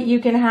bright, you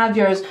can have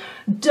yours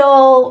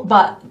dull,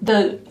 but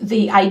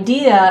the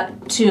idea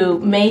to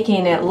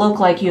making it look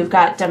like you've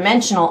got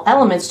dimensional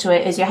elements to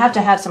it is you have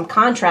to have some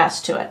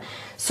contrast to it.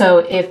 So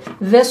if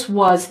this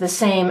was the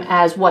same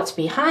as what's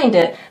behind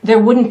it, there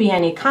wouldn't be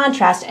any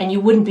contrast and you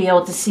wouldn't be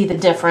able to see the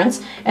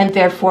difference, and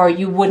therefore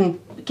you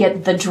wouldn't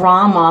get the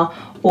drama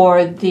or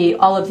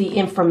all of the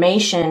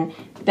information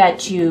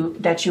that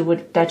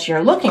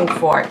you're looking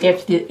for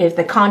if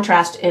the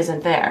contrast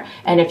isn't there,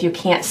 and if you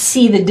can't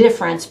see the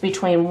difference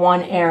between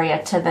one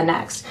area to the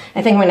next.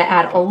 I think I'm going to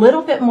add a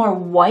little bit more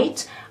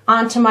white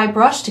onto my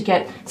brush to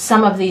get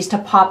some of these to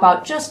pop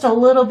out just a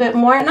little bit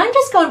more, and I'm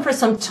just going for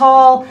some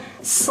tall,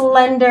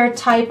 slender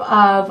type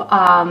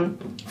of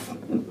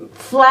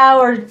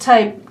flower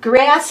type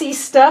grassy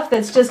stuff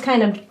that's just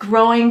kind of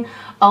growing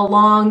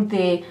along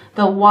the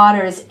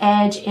water's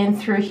edge in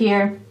through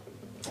here,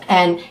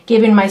 and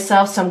giving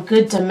myself some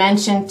good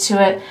dimension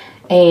to it.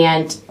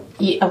 And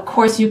of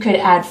course you could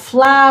add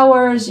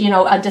flowers, you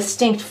know, a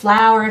distinct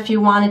flower if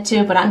you wanted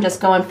to, but I'm just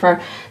going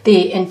for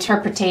the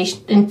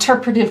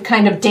interpretive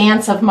kind of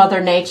dance of Mother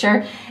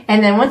Nature.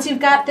 And then once you've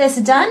got this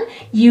done,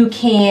 you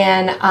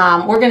can,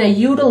 we're going to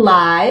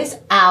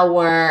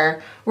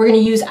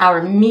use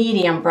our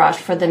medium brush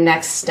for the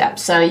next step.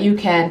 So you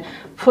can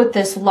put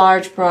this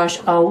large brush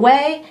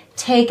away,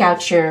 take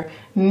out your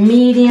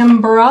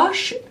medium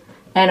brush,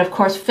 and of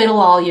course fiddle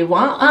all you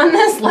want on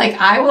this, like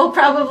I will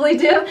probably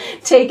do.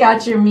 Take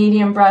out your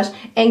medium brush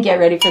and get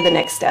ready for the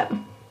next step.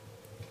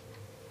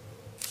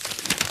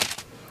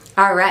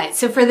 All right,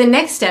 so for the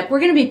next step, we're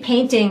going to be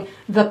painting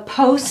the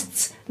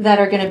posts that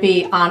are going to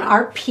be on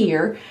our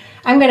pier.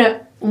 I'm going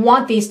to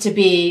want these to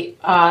be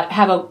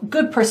have a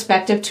good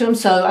perspective to them,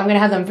 so I'm going to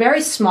have them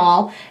very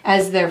small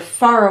as they're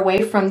far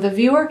away from the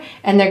viewer,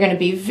 and they're going to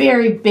be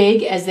very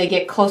big as they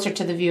get closer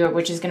to the viewer,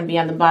 which is going to be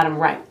on the bottom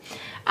right.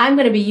 I'm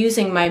going to be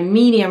using my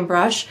medium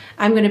brush.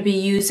 I'm going to be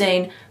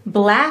using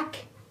black,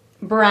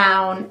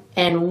 brown,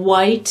 and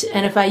white,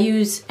 and if I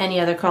use any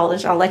other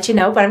colors I'll let you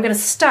know, but I'm going to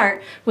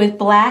start with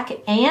black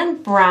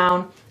and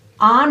brown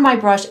on my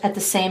brush at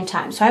the same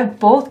time. So I have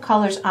both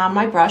colors on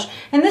my brush,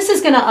 and this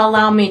is going to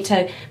allow me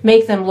to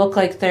make them look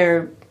like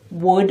they're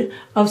wood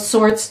of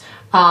sorts.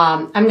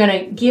 I'm going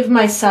to give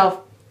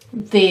myself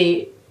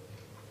the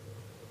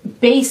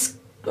base,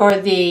 or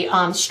the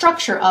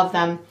structure of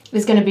them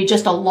is going to be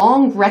just a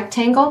long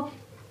rectangle.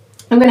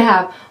 I'm going to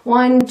have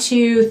 1,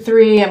 2,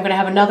 3, I'm going to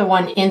have another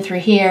one in through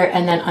here,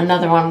 and then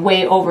another one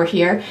way over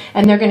here,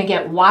 and they're going to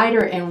get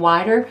wider and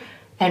wider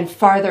and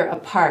farther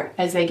apart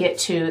as they get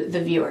to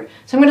the viewer.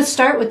 So I'm going to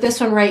start with this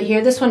one right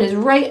here. This one is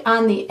right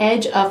on the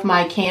edge of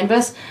my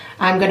canvas.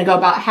 I'm going to go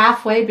about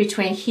halfway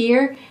between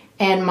here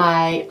and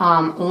my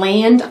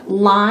land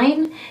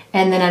line,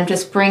 and then I'm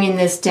just bringing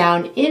this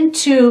down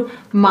into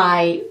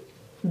my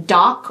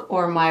dock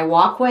or my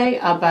walkway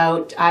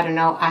about, I don't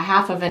know, a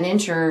half of an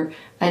inch or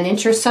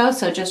so,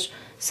 so just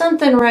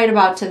something right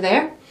about to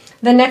there.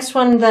 The next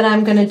one that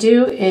I'm going to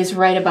do is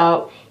right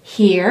about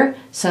here,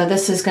 so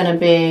this is going to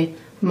be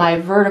my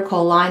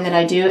vertical line that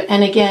I do.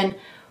 And again,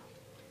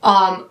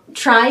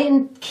 try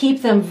and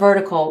keep them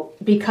vertical,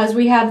 because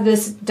we have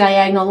this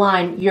diagonal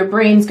line. Your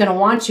brain's going to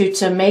want you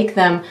to make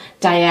them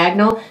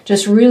diagonal.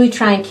 Just really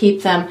try and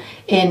keep them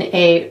in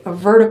a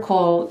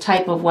vertical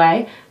type of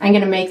way. I'm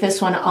going to make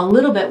this one a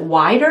little bit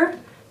wider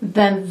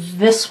than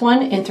this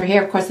one in through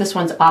here. Of course, this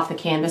one's off the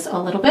canvas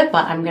a little bit,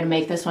 but I'm going to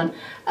make this one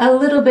a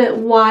little bit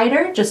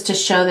wider just to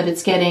show that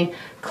it's getting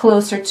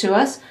closer to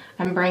us.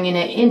 I'm bringing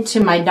it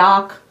into my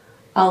dock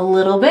a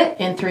little bit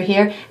in through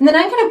here, and then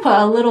I'm going to put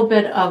a little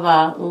bit of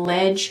a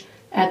ledge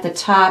at the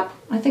top.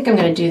 I think I'm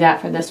going to do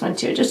that for this one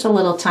too, just a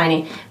little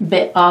tiny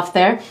bit off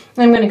there. And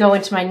I'm going to go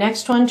into my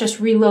next one, just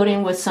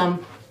reloading with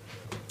some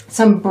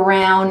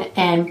brown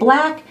and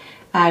black.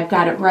 I've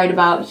got it right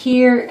about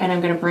here, and I'm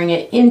going to bring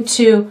it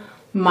into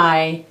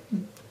my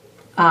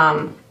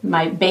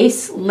my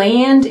base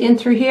land in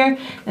through here,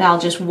 and I'll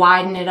just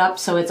widen it up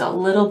so it's a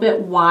little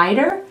bit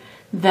wider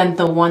than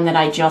the one that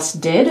I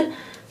just did.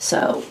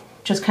 So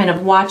just kind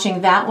of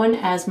watching that one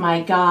as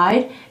my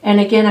guide. And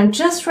again, I'm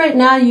just right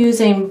now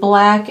using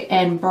black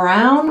and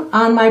brown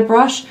on my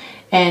brush,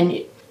 and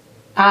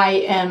I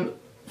am,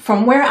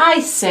 from where I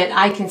sit,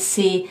 I can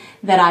see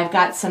that I've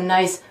got some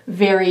nice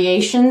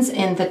variations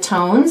in the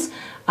tones.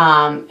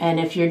 And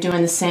if you're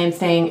doing the same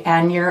thing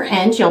on your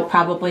end, you'll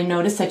probably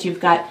notice that you've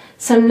got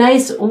some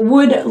nice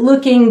wood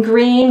looking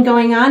green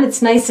going on.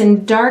 It's nice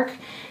and dark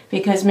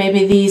because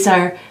maybe these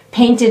are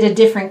painted a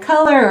different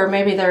color, or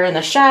maybe they're in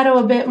the shadow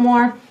a bit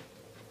more.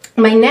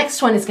 My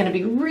next one is going to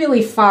be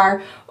really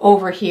far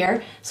over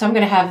here, so I'm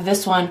going to have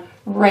this one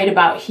right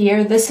about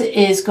here. This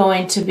is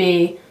going to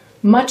be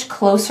much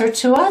closer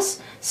to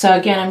us. So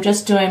again, I'm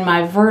just doing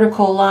my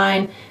vertical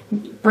line,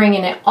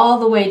 bringing it all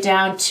the way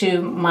down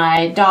to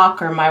my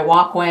dock or my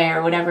walkway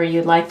or whatever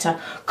you'd like to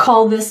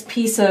call this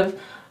piece of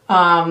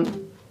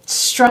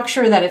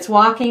structure that it's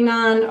walking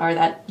on, or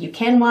that you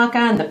can walk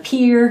on, the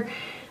pier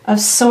of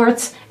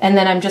sorts. And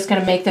then I'm just going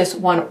to make this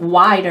one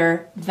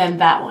wider than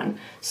that one.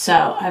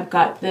 So I've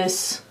got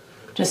this,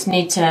 just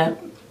need to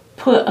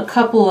put a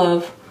couple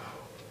of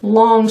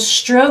long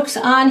strokes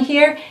on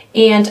here,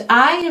 and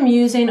I am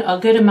using a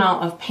good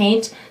amount of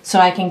paint so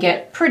I can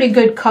get pretty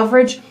good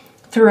coverage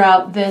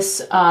throughout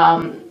this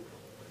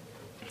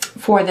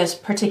for this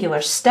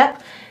particular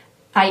step.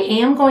 I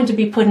am going to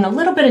be putting a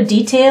little bit of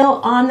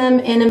detail on them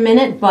in a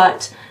minute,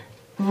 but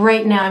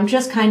right now I'm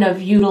just kind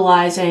of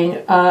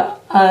utilizing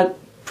a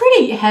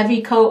pretty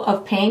heavy coat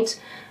of paint.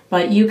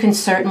 But you can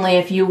certainly,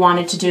 if you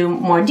wanted to do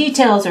more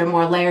details or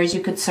more layers,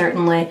 you could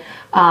certainly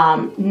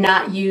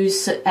not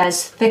use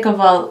as thick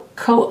of a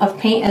coat of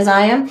paint as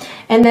I am.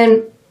 And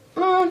then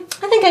I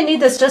think I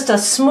need this just a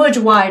smudge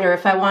wider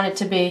if I want it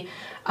to be,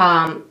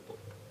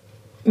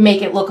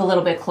 make it look a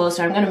little bit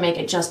closer. I'm going to make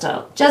it just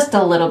a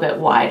little bit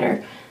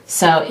wider.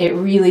 So it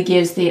really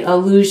gives the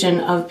illusion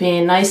of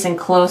being nice and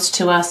close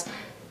to us.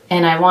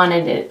 And I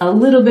wanted it a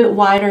little bit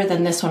wider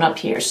than this one up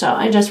here. So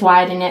I just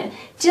widen it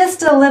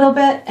just a little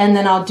bit, and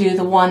then I'll do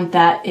the one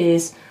that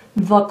is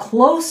the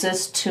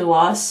closest to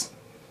us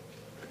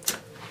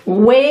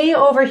way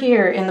over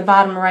here in the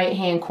bottom right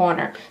hand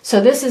corner. So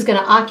this is going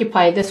to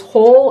occupy this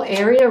whole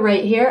area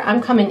right here.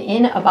 I'm coming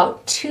in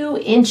about 2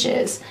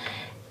 inches,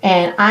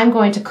 and I'm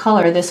going to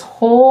color this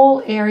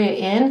whole area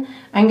in.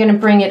 I'm going to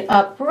bring it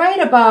up right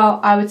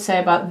about, I would say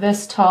about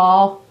this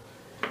tall.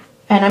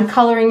 And I'm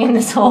coloring in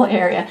this whole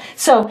area.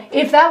 So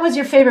if that was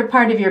your favorite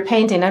part of your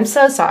painting, I'm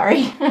so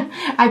sorry.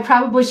 I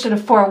probably should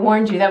have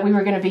forewarned you that we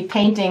were going to be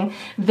painting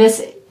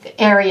this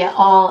area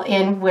all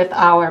in with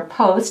our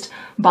post,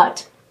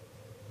 but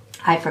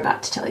I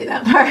forgot to tell you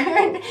that part.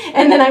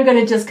 And then I'm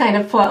going to just kind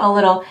of put a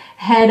little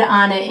head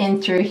on it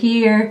in through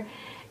here.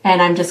 And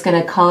I'm just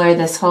going to color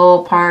this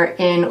whole part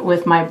in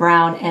with my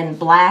brown and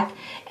black.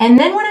 And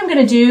then what I'm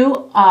going to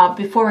do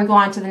before we go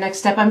on to the next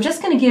step, I'm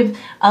just going to give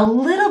a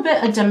little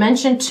bit of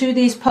dimension to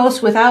these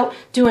posts without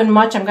doing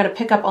much. I'm going to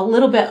pick up a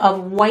little bit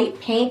of white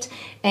paint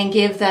and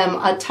give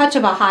them a touch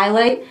of a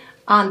highlight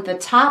on the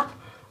top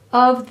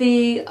of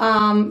the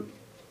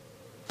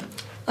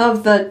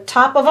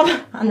top of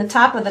them, on the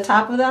top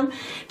of them,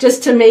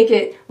 just to make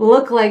it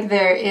look like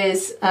there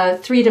is a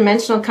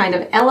three-dimensional kind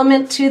of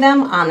element to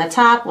them on the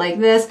top, like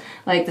this,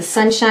 like the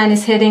sunshine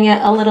is hitting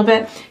it a little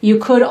bit. You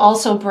could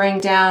also bring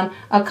down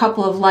a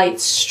couple of light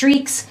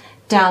streaks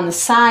down the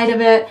side of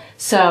it.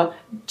 So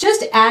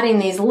just adding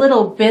these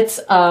little bits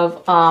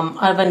of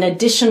an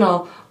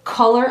additional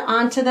color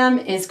onto them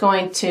is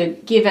going to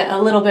give it a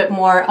little bit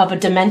more of a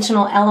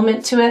dimensional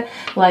element to it,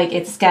 like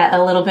it's got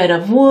a little bit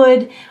of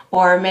wood,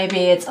 or maybe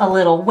it's a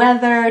little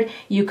weathered.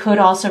 You could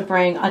also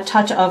bring a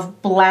touch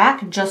of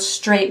black, just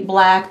straight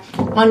black,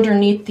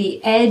 underneath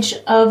the edge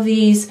of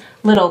these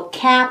little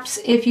caps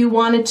if you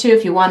wanted to,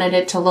 if you wanted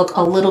it to look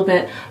a little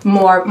bit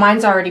more.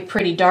 Mine's already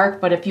pretty dark,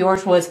 but if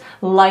yours was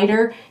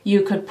lighter,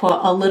 you could put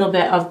a little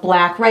bit of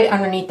black right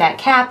underneath that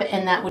cap,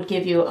 and that would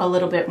give you a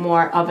little bit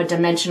more of a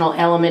dimensional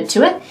element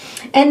to it.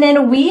 And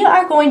then we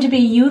are going to be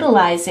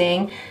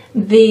utilizing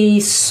the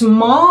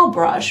small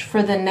brush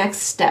for the next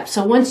step.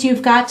 So once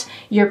you've got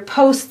your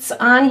posts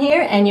on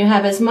here and you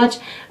have as much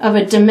of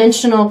a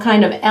dimensional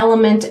kind of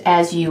element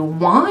as you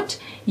want,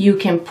 you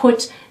can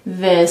put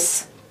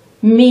this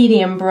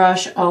medium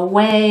brush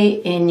away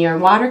in your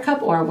water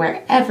cup or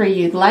wherever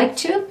you'd like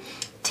to.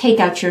 Take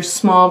out your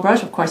small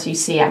brush. Of course, you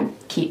see I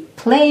keep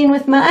playing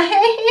with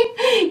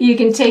my you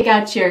can take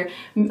out your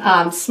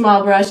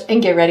small brush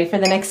and get ready for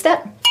the next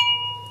step.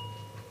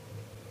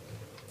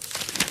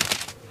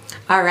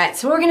 All right,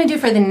 so what we're going to do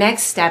for the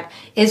next step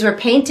is we're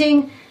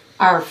painting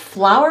our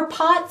flower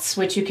pots,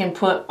 which you can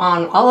put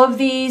on all of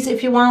these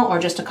if you want, or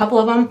just a couple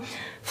of them.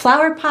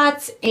 Flower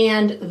pots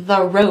and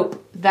the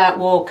rope that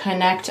will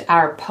connect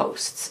our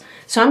posts.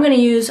 So I'm going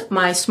to use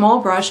my small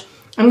brush.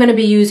 I'm going to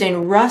be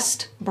using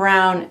rust,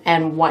 brown,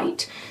 and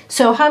white.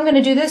 So how I'm going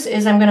to do this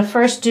is I'm going to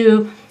first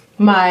do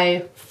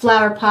my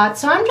flower pot.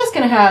 So I'm just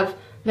going to have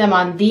them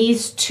on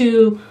these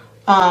two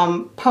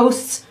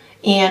posts.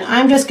 And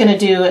I'm just going to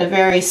do a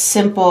very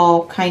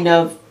simple kind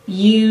of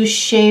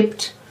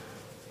U-shaped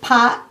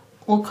pot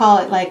we'll call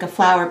it like a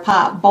flower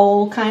pot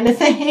bowl kind of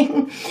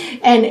thing.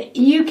 And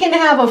you can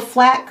have a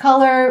flat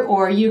color,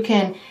 or you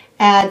can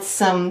add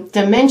some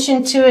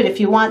dimension to it. If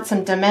you want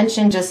some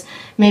dimension, just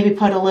maybe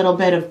put a little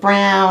bit of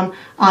brown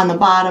on the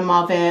bottom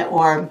of it,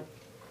 or,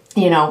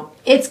 you know,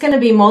 it's going to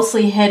be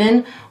mostly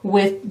hidden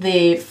with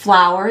the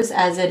flowers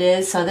as it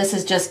is. So this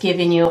is just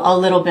giving you a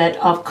little bit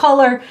of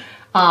color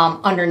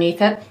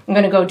underneath it. I'm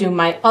going to go do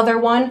my other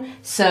one.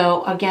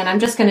 So again, I'm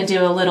just going to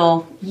do a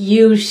little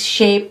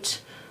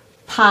U-shaped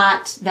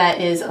pot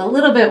that is a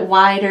little bit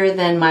wider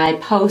than my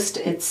post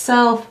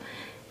itself,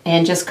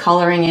 and just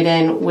coloring it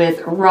in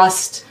with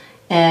rust.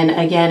 And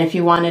again, if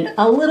you wanted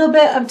a little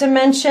bit of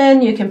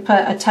dimension, you can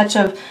put a touch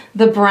of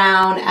the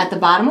brown at the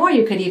bottom, or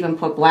you could even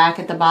put black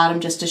at the bottom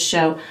just to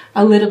show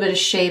a little bit of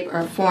shape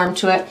or form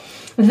to it.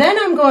 Then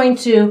I'm going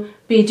to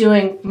be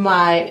doing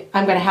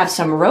I'm going to have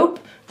some rope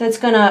that's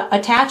going to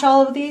attach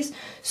all of these.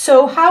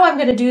 So how I'm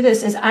going to do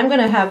this is I'm going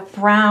to have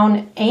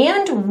brown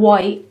and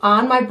white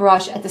on my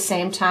brush at the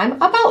same time,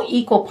 about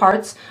equal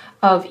parts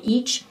of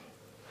each.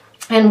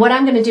 And what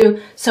I'm going to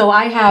do, so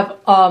I have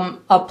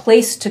a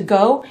place to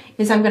go,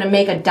 is I'm going to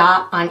make a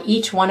dot on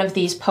each one of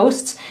these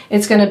posts.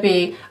 It's going to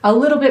be a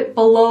little bit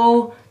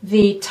below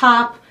the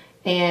top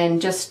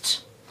and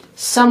just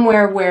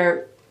somewhere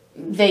where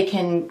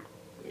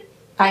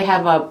I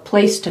have a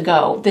place to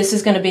go. This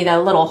is going to be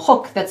that little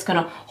hook that's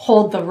going to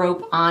hold the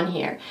rope on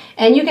here.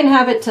 And you can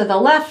have it to the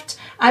left.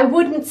 I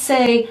wouldn't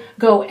say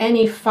go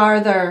any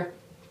farther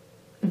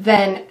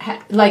than,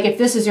 like if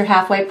this is your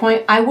halfway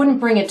point, I wouldn't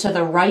bring it to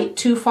the right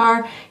too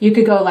far. You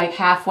could go like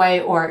halfway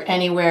or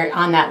anywhere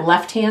on that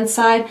left-hand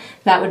side.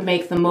 That would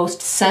make the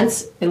most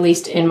sense, at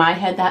least in my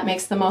head, that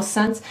makes the most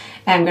sense.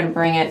 And I'm going to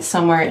bring it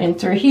somewhere in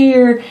through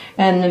here,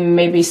 and then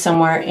maybe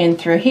somewhere in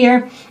through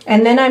here.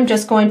 And then I'm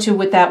just going to,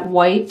 with that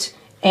white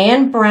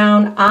and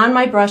brown on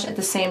my brush at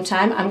the same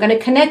time, I'm going to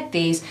connect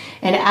these.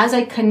 And as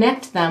I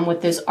connect them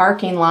with this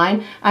arcing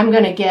line, I'm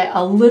going to get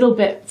a little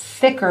bit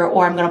thicker,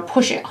 or I'm going to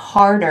push it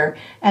harder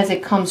as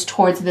it comes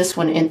towards this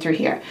one in through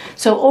here.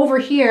 So over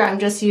here, I'm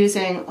just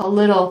using a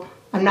little,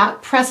 I'm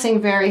not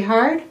pressing very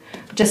hard,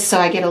 just so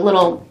I get a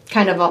little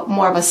kind of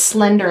more of a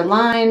slender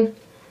line.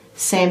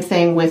 Same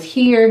thing with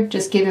here,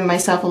 just giving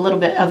myself a little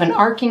bit of an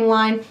arcing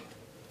line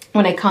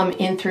when I come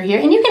in through here.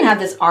 And you can have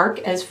this arc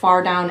as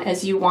far down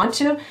as you want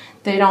to.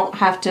 They don't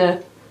have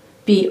to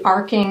be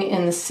arcing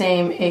in the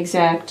same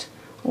exact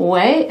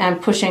way. I'm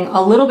pushing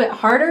a little bit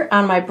harder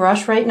on my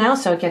brush right now,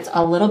 so it gets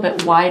a little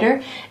bit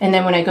wider. And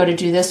then when I go to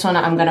do this one,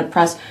 I'm going to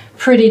press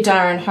pretty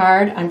darn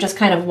hard. I'm just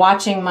kind of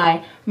watching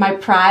my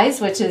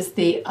prize, which is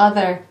the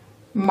other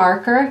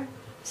marker.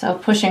 So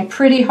pushing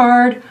pretty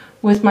hard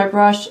with my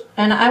brush.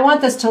 And I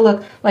want this to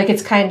look like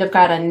it's kind of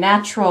got a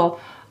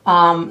natural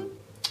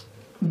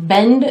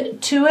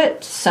bend to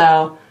it.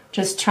 So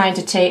just trying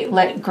to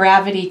let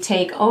gravity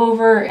take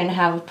over and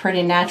have a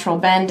pretty natural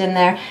bend in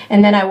there.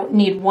 And then I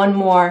need one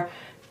more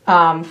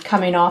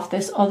coming off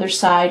this other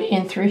side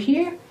in through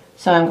here.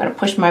 So I'm going to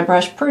push my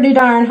brush pretty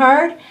darn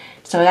hard.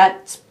 So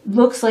that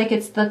looks like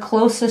it's the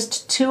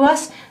closest to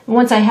us.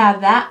 Once I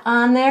have that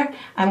on there,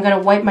 I'm going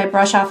to wipe my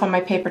brush off on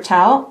my paper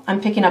towel. I'm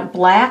picking up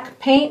black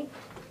paint.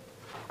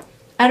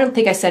 I don't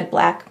think I said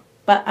black,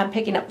 but I'm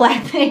picking up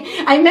black paint.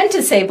 I meant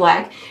to say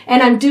black.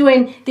 And I'm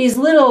doing these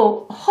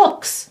little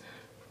hooks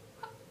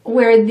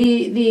where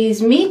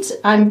these meet.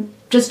 I'm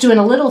just doing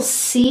a little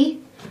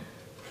C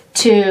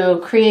to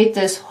create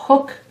this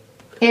hook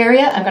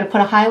area. I'm going to put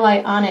a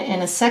highlight on it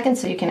in a second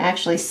so you can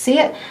actually see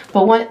it.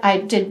 But when I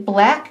did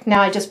black, now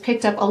I just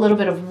picked up a little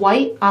bit of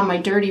white on my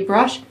dirty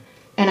brush,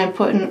 and I'm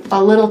putting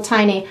a little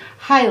tiny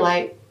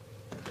highlight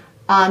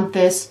on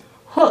this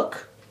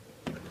hook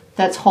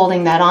that's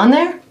holding that on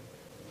there,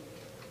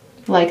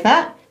 like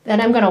that.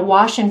 Then I'm going to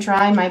wash and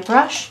dry my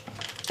brush,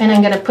 and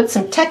I'm going to put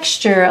some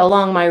texture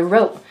along my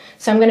rope.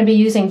 So I'm going to be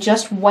using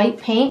just white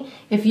paint.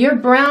 If your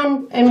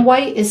brown and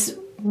white is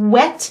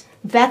wet,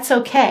 that's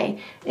okay.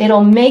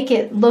 It'll make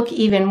it look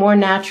even more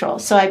natural.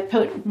 So I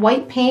put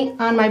white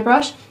paint on my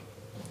brush,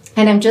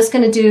 and I'm just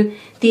going to do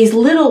these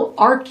little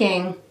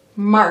arcing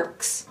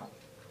marks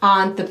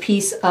on the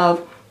piece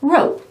of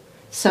rope.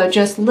 So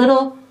just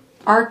little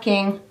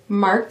arcing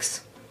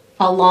marks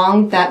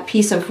along that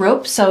piece of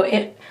rope. So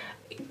it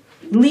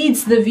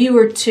leads the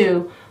viewer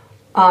to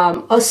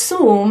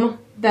assume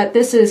that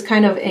this is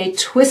kind of a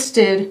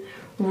twisted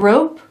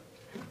rope,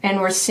 and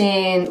we're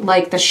seeing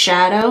like the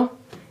shadow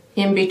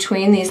in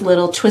between these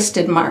little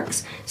twisted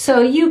marks.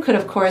 So you could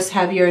of course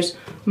have yours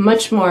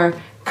much more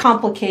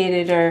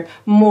complicated or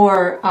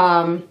more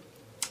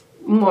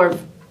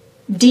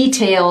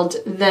detailed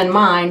than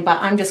mine, but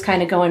I'm just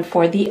kind of going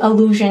for the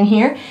illusion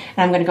here. And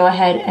I'm going to go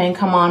ahead and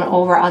come on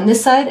over on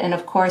this side, and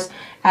of course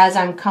as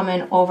I'm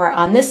coming over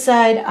on this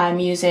side, I'm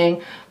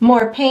using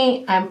more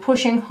paint. I'm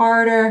pushing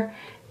harder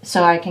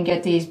so I can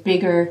get these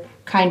bigger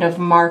kind of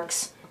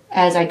marks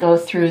as I go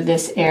through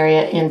this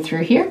area in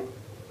through here.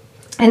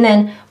 And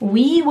then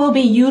we will be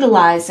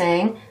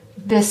utilizing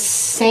this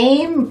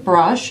same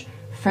brush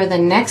for the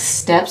next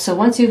step. So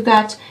once you've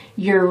got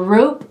your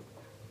rope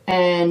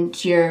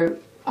and your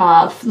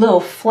little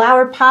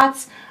flower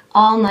pots,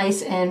 all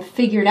nice and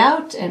figured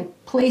out and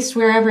placed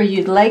wherever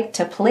you'd like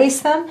to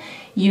place them.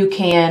 You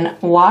can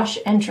wash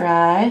and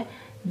dry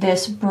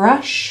this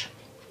brush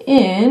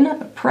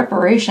in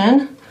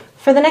preparation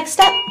for the next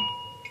step.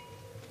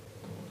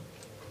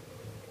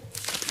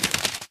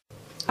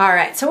 All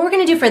right, so what we're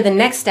gonna do for the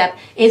next step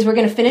is we're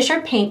gonna finish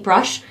our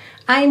paintbrush.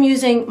 I'm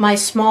using my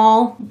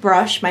small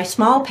brush, my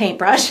small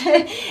paintbrush,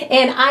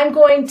 and I'm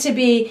going to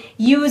be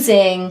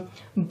using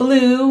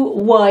blue,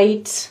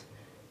 white,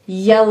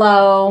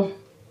 yellow,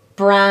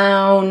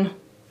 brown,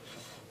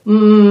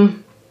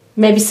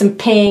 maybe some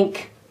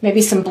pink,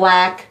 maybe some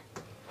black,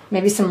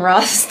 maybe some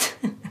rust.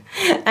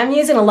 I'm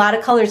using a lot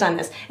of colors on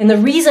this. And the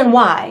reason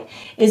why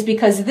is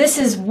because this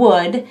is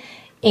wood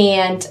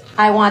and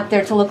I want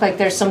there to look like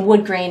there's some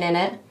wood grain in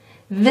it.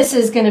 This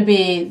is going to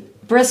be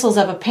bristles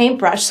of a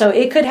paintbrush, so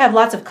it could have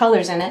lots of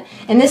colors in it.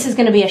 And this is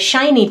going to be a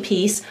shiny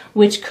piece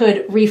which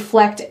could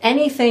reflect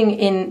anything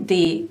in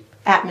the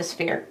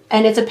atmosphere.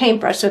 And it's a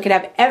paintbrush, so it could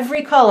have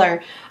every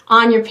color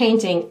on your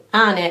painting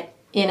on it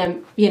in a,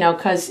 you know,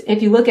 because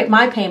if you look at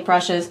my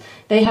paintbrushes,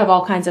 they have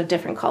all kinds of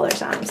different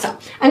colors on them. So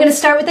I'm going to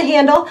start with the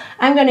handle.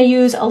 I'm going to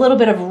use a little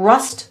bit of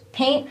rust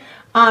paint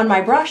on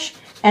my brush,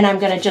 and I'm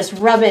going to just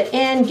rub it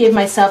in, give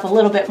myself a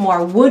little bit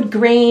more wood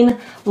grain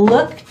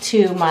look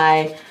to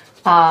my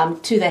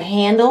to the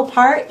handle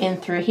part in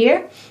through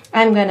here.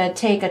 I'm going to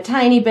take a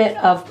tiny bit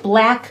of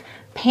black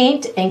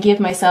paint and give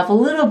myself a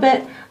little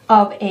bit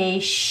of a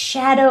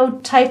shadow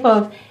type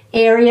of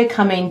area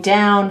coming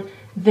down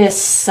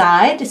this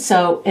side,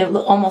 so it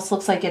almost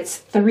looks like it's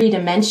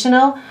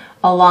three-dimensional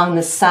along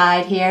the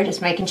side here,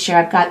 just making sure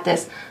I've got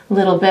this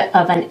little bit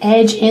of an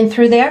edge in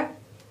through there.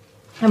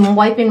 I'm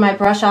wiping my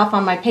brush off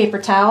on my paper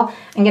towel.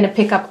 I'm going to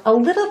pick up a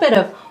little bit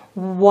of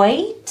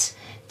white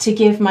to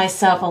give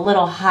myself a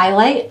little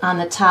highlight on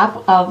the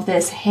top of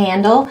this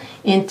handle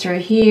in through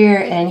here,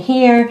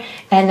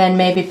 and then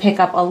maybe pick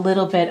up a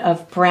little bit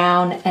of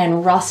brown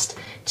and rust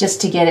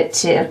just to get it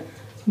to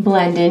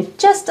blend in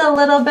just a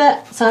little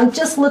bit. So I'm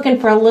just looking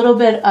for a little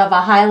bit of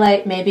a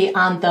highlight maybe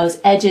on those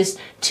edges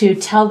to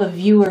tell the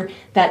viewer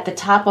that the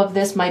top of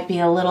this might be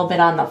a little bit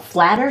on the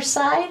flatter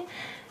side.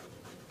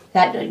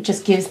 That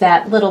just gives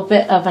that little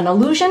bit of an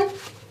illusion.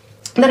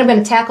 And then I'm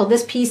going to tackle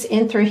this piece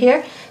in through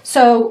here.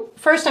 So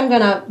first I'm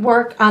going to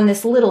work on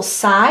this little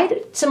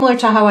side, similar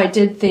to how I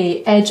did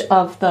the edge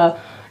of the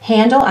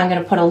handle. I'm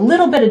going to put a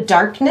little bit of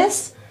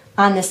darkness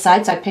on this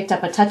side. So I picked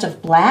up a touch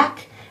of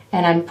black,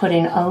 and I'm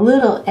putting a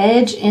little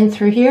edge in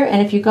through here.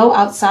 And if you go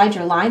outside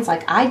your lines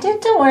like I did,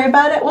 don't worry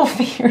about it. We'll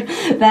figure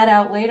that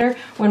out later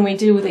when we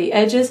do the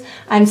edges.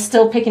 I'm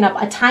still picking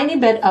up a tiny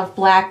bit of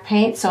black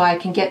paint so I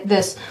can get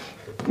this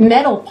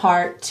metal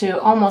part to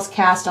almost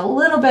cast a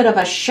little bit of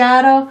a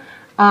shadow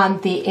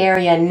on the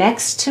area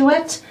next to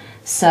it.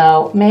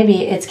 So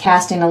maybe it's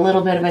casting a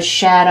little bit of a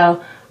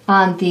shadow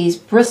on these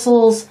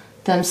bristles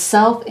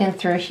themselves in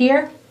through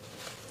here.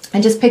 I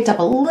just picked up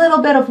a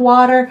little bit of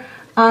water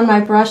on my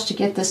brush to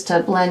get this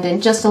to blend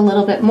in just a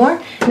little bit more.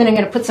 And then I'm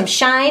going to put some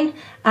shine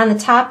on the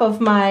top of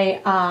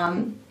my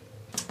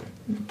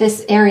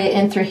this area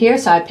in through here.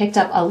 So I picked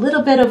up a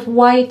little bit of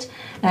white,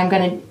 and I'm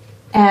going to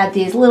add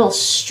these little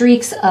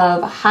streaks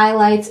of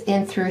highlights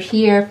in through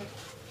here.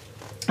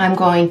 I'm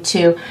going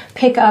to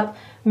pick up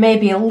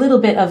maybe a little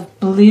bit of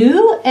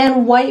blue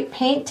and white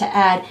paint to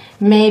add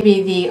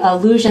maybe the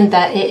illusion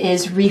that it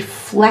is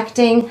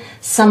reflecting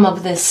some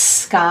of the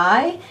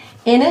sky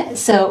in it.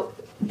 So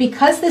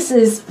because this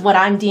is what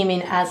I'm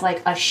deeming as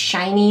like a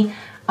shiny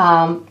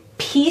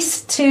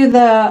piece to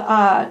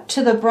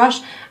the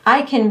brush,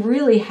 I can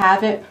really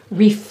have it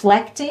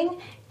reflecting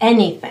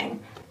anything.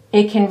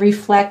 It can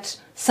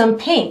reflect some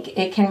pink,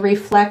 it can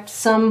reflect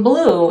some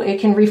blue, it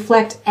can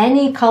reflect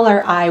any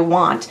color I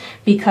want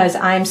because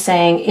I'm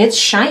saying it's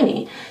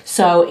shiny.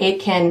 So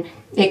it can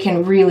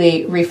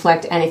really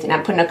reflect anything.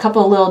 I'm putting a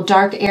couple of little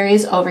dark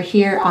areas over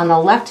here on the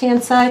left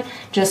hand side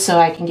just so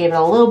I can give it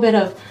a little bit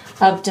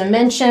of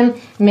dimension.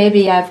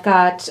 Maybe I've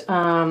got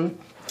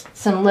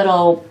some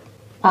little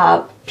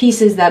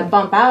pieces that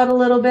bump out a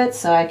little bit,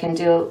 so I can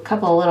do a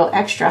couple of little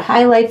extra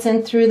highlights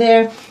in through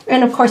there.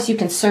 And of course you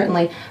can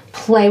certainly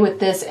play with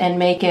this and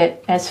make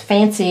it as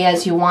fancy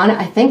as you want it.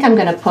 I think I'm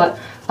going to put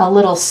a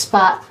little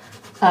spot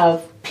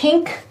of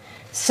pink.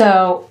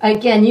 So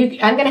again,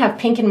 I'm going to have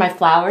pink in my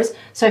flowers,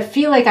 so I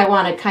feel like I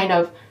want to kind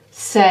of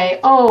say,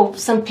 oh,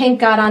 some pink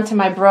got onto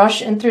my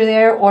brush and through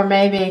there, or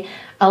maybe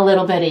a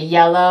little bit of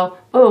yellow.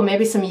 Oh,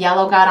 maybe some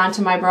yellow got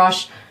onto my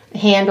brush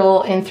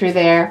handle and through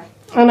there.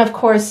 And of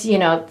course, you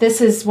know,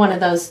 this is one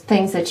of those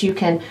things that you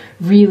can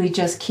really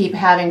just keep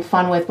having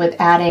fun with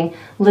adding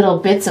little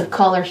bits of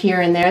color here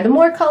and there. The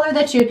more color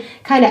that you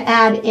kind of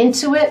add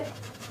into it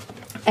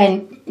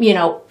and, you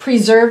know,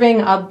 preserving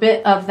a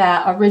bit of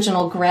that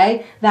original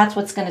gray, that's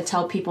what's going to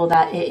tell people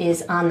that it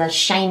is on the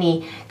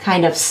shiny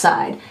kind of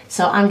side.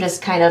 So I'm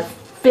just kind of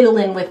fiddle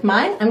in with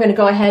mine. I'm going to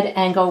go ahead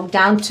and go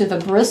down to the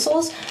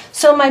bristles.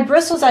 So my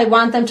bristles, I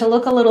want them to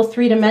look a little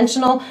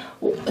three-dimensional.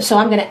 So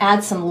I'm going to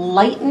add some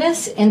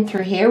lightness in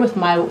through here with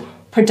my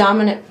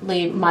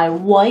predominantly my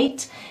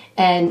white.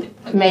 and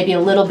maybe a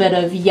little bit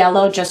of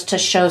yellow just to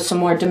show some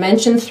more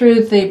dimension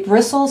through the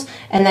bristles.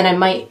 And then I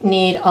might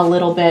need a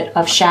little bit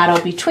of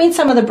shadow between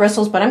some of the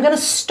bristles, but I'm going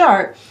to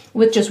start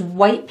with just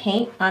white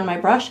paint on my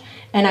brush,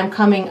 and I'm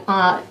coming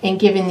and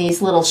giving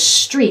these little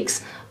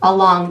streaks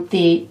along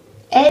the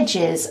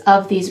edges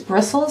of these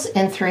bristles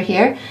and through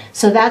here.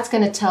 So that's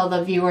going to tell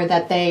the viewer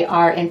that they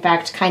are in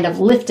fact kind of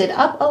lifted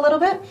up a little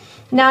bit.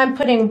 Now I'm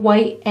putting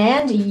white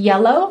and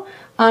yellow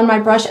on my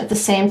brush at the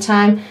same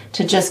time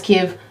to just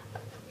give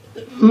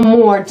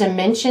more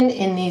dimension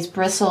in these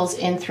bristles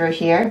in through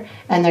here,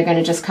 and they're going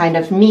to just kind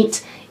of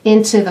meet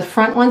into the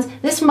front ones.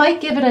 This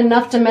might give it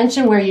enough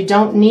dimension where you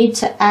don't need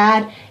to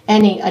add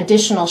any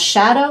additional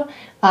shadow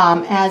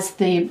as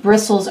the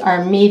bristles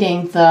are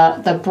meeting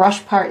the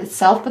brush part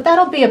itself, but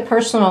that'll be a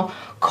personal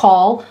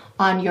call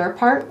on your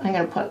part. I'm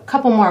going to put a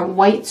couple more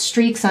white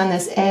streaks on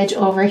this edge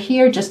over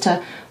here just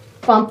to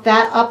bump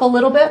that up a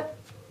little bit.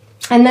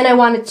 And then I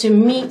wanted to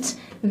meet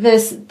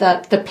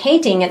the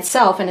painting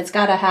itself, and it's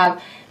got to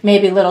have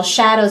maybe little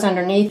shadows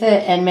underneath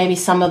it and maybe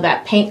some of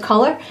that paint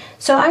color.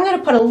 So I'm going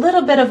to put a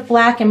little bit of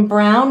black and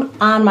brown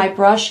on my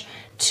brush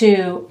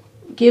to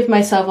give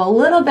myself a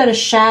little bit of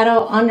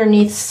shadow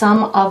underneath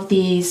some of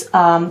these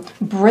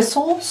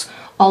bristles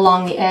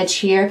along the edge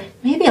here,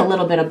 maybe a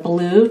little bit of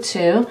blue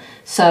too.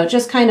 So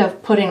just kind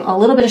of putting a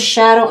little bit of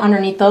shadow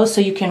underneath those so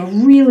you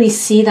can really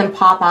see them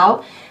pop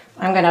out.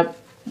 I'm going to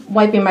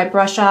wiping my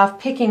brush off,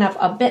 picking up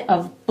a bit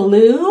of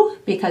blue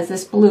because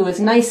this blue is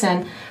nice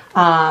and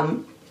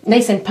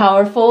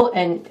powerful,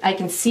 and I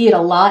can see it a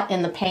lot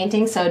in the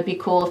painting, so it'd be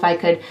cool if I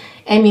could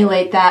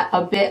emulate that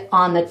a bit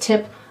on the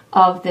tip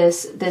of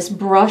this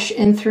brush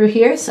in through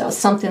here. So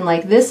something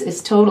like this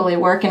is totally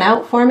working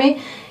out for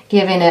me,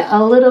 giving it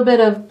a little bit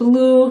of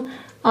blue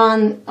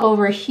on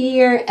over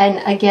here. And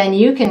again,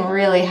 you can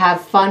really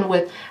have fun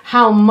with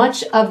how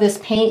much of this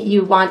paint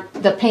you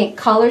want, the paint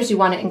colors you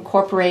want to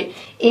incorporate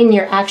in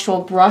your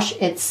actual brush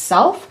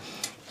itself.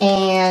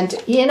 And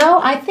you know,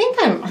 I think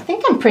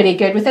I'm pretty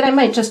good with it. I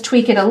might just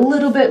tweak it a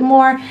little bit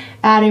more,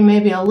 adding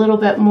maybe a little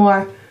bit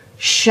more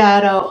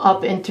shadow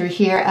up in through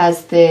here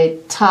as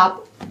the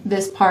top,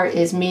 this part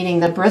is meeting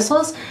the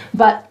bristles.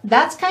 But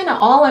that's kind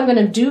of all I'm going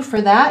to do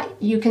for that.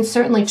 You can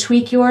certainly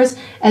tweak yours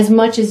as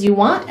much as you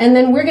want. And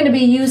then we're going to be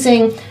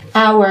using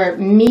our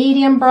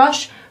medium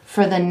brush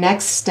for the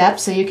next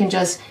step. So you can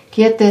just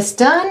get this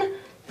done,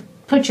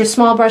 put your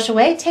small brush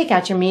away, take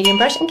out your medium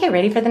brush, and get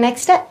ready for the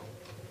next step.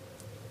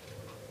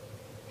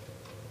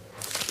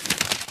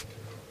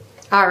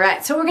 All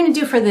right, so what we're going to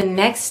do for the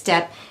next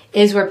step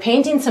is we're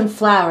painting some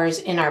flowers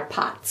in our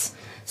pots.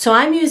 So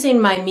I'm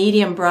using my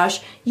medium brush.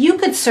 You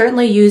could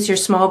certainly use your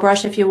small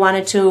brush if you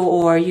wanted to,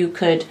 or you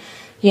could,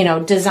 you know,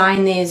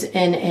 design these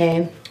in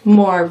a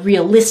more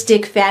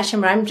realistic fashion,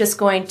 but I'm just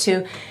going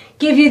to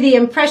give you the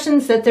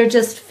impressions that they're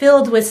just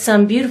filled with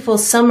some beautiful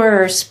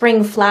summer or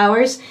spring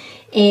flowers.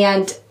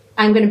 And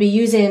I'm going to be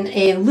using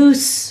a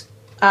loose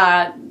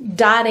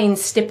dotting,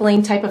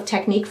 stippling type of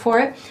technique for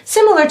it,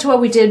 similar to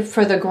what we did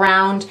for the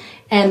ground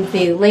and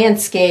the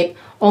landscape,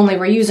 only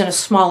we're using a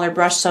smaller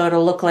brush so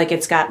it'll look like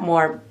it's got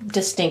more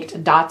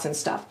distinct dots and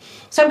stuff.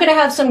 So I'm going to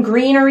have some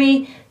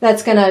greenery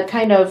that's going to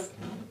kind of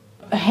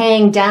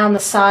hang down the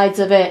sides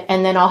of it,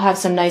 and then I'll have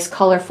some nice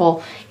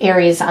colorful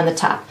areas on the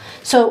top.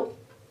 So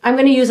I'm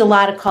going to use a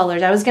lot of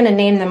colors. I was going to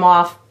name them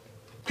off: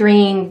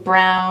 green,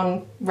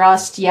 brown,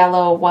 rust,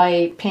 yellow,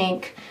 white,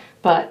 pink,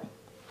 but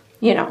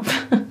you know,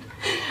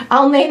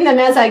 I'll name them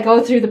as I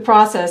go through the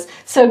process.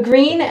 So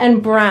green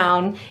and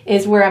brown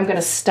is where I'm going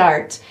to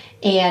start.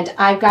 And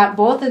I've got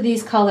both of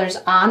these colors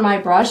on my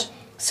brush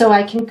so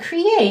I can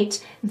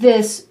create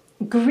this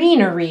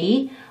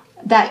greenery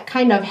that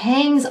kind of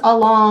hangs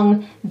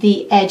along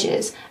the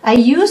edges. I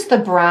use the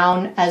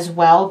brown as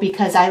well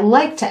because I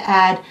like to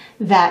add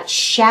that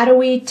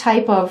shadowy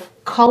type of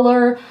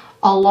color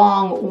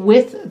along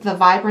with the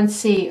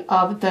vibrancy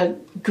of the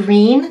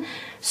green.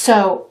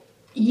 So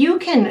you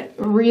can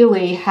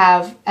really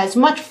have as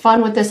much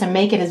fun with this and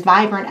make it as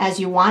vibrant as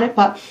you want it,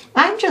 but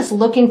I'm just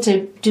looking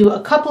to do a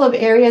couple of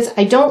areas.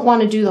 I don't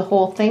want to do the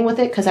whole thing with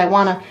it because I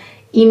want to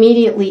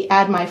immediately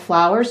add my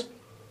flowers,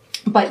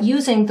 but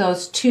using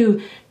those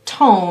two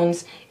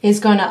tones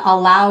is going to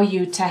allow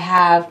you to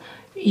have,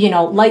 you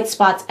know, light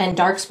spots and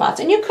dark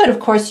spots. And you could, of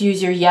course,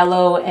 use your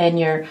yellow and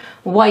your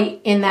white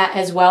in that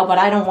as well, but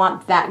I don't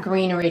want that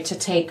greenery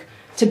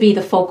to be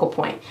the focal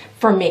point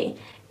for me.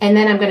 And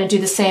then I'm going to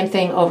do the same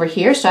thing over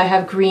here. So I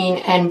have green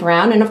and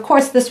brown. And of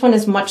course, this one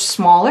is much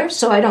smaller,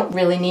 so I don't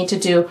really need to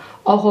do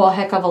a whole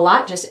heck of a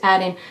lot. Just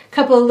adding a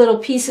couple of little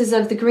pieces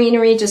of the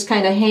greenery, just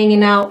kind of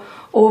hanging out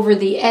over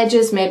the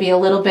edges, maybe a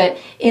little bit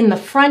in the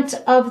front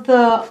of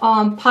the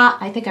pot.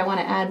 I think I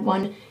want to add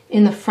one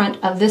in the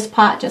front of this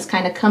pot, just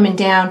kind of coming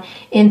down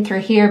in through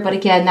here. But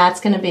again, that's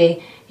going to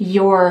be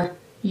your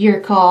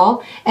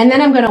call. And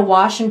then I'm going to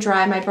wash and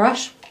dry my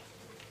brush.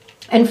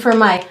 And for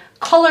my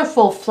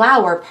colorful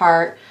flower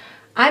part,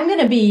 I'm going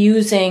to be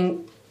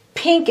using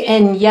pink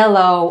and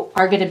yellow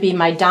are going to be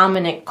my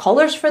dominant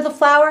colors for the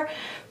flower,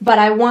 but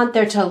I want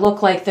there to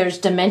look like there's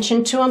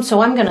dimension to them.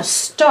 So I'm going to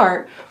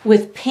start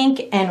with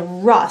pink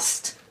and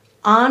rust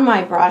on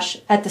my brush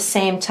at the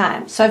same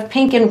time. So I have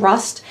pink and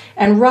rust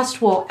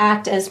will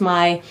act as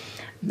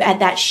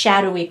that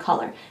shadowy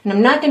color. And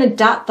I'm not going to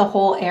dot the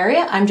whole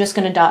area, I'm just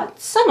going to dot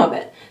some of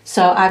it.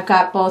 So I've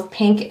got both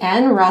pink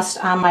and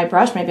rust on my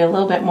brush, maybe a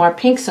little bit more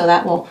pink, so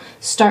that will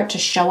start to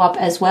show up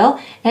as well.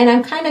 And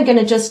I'm kind of going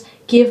to just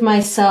give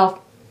myself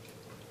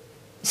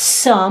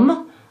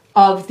some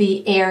of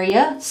the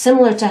area,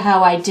 similar to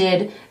how I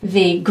did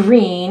the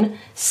green,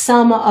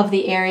 some of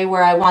the area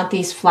where I want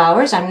these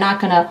flowers. I'm not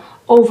going to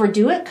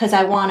overdo it because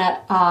I want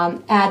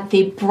to add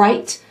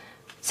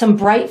some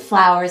bright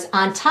flowers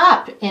on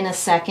top in a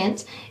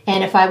second.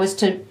 And if I was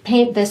to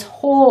paint this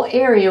whole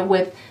area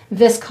with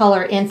this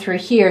color in through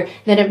here,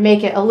 then it'd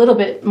make it a little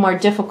bit more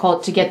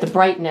difficult to get the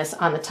brightness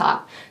on the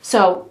top.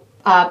 So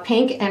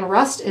pink and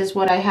rust is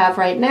what I have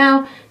right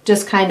now,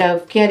 just kind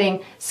of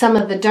getting some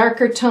of the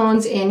darker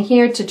tones in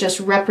here to just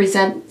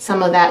represent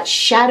some of that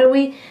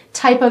shadowy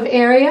type of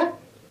area.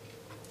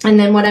 And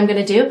then what I'm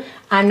going to do,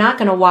 I'm not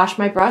going to wash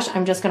my brush,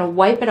 I'm just going to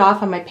wipe it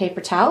off on my paper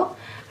towel.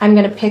 I'm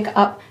going to pick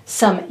up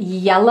some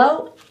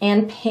yellow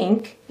and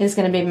pink is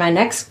going to be my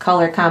next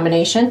color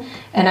combination,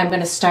 and I'm going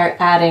to start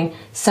adding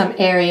some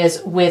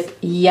areas with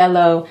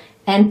yellow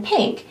and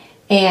pink.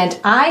 And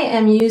I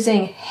am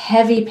using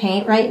heavy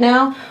paint right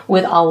now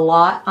with a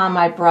lot on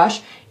my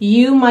brush.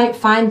 You might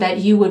find that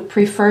you would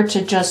prefer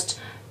to just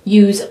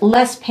use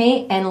less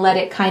paint and let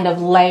it kind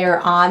of layer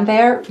on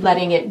there,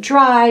 letting it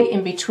dry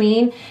in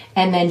between,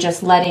 and then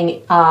just layering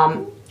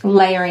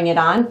it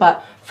on.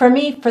 But for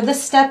me, for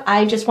this step,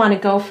 I just want to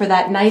go for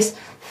that nice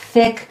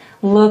thick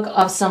look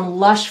of some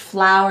lush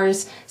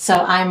flowers. So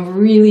I'm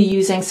really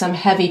using some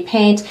heavy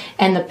paint,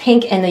 and the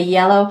pink and the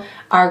yellow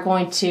are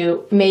going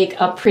to make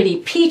a pretty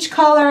peach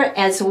color,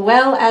 as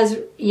well as,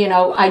 you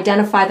know,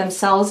 identify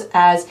themselves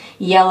as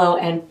yellow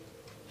and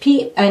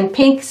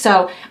pink.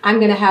 So I'm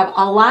going to have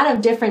a lot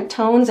of different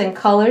tones and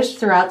colors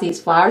throughout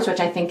these flowers, which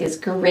I think is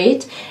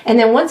great. And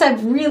then once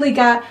I've really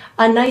got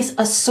a nice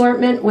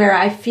assortment where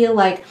I feel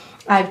like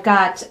I've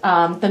got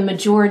the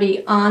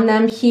majority on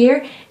them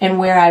here and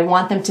where I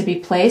want them to be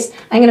placed,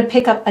 I'm going to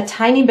pick up a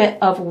tiny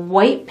bit of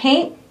white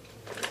paint.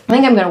 I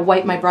think I'm going to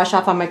wipe my brush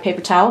off on my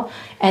paper towel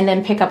and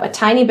then pick up a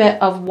tiny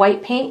bit of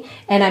white paint,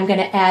 and I'm going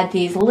to add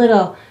these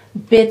little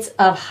bits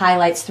of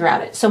highlights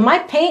throughout it. So my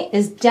paint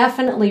is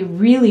definitely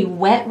really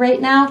wet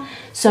right now.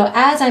 So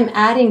as I'm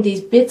adding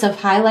these bits of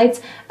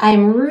highlights,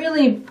 I'm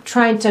really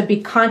trying to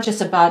be conscious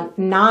about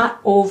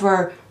not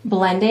over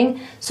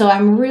blending. So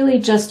I'm really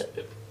just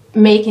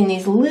making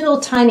these little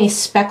tiny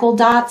speckle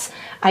dots.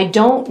 I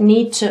don't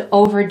need to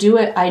overdo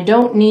it. I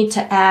don't need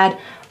to add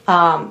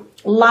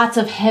lots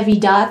of heavy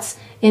dots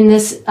in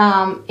this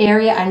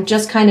area. I'm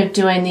just kind of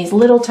doing these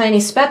little tiny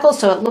speckles,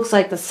 so it looks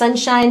like the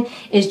sunshine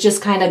is just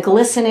kind of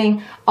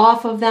glistening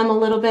off of them a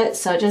little bit.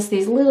 So just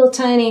these little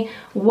tiny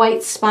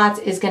white spots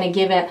is going to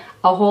give it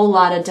a whole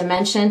lot of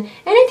dimension. And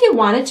if you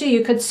wanted to,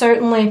 you could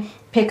certainly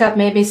pick up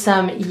maybe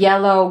some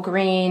yellow,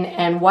 green,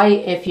 and white.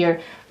 If your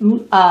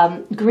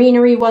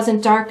greenery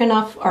wasn't dark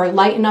enough or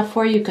light enough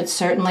for you, you could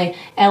certainly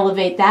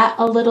elevate that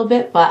a little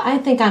bit. But I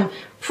think I'm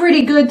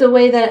pretty good the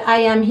way that I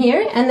am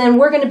here. And then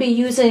we're going to be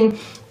using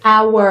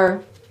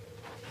our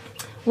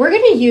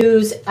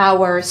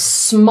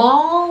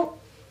small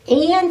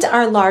and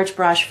our large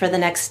brush for the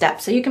next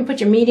step. So you can put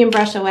your medium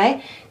brush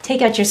away,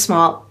 take out your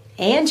small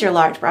and your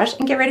large brush,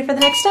 and get ready for the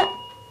next step.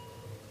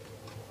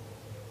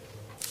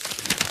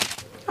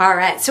 All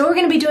right, so what we're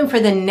going to be doing for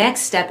the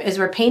next step is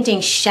we're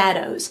painting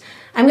shadows.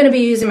 I'm going to be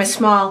using my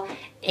small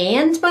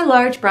and my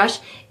large brush,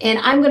 and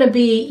I'm going to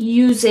be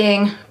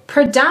using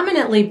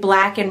predominantly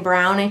black and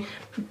brown,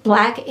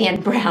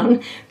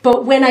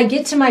 but when I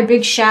get to my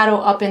big shadow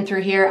up and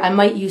through here, I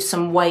might use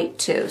some white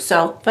too.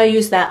 So if I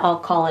use that, I'll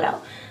call it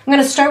out. I'm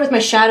going to start with my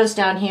shadows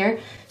down here.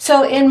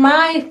 So in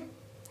my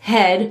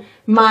head,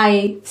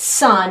 my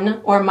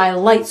sun or my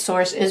light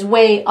source is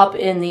way up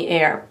in the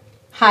air,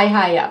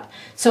 high up.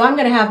 So I'm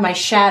going to have my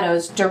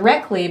shadows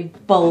directly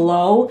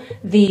below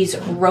these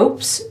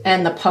ropes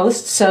and the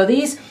posts. So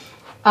these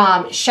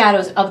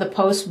shadows of the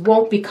posts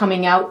won't be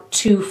coming out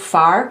too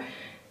far.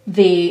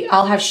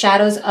 I'll have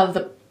shadows of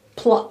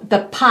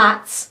the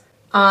pots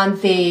on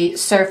the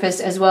surface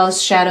as well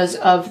as shadows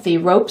of the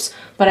ropes,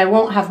 but I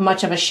won't have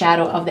much of a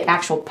shadow of the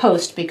actual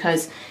post,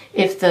 because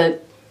if the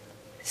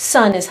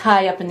sun is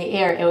high up in the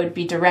air, it would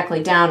be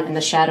directly down and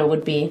the shadow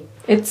would be,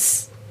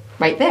 it's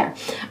right there.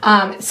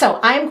 So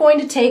I'm going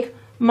to take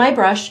my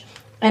brush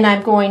and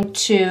I'm going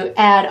to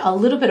add a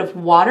little bit of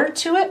water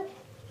to it,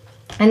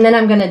 and then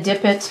I'm going to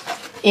dip it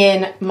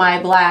in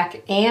my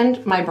black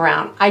and my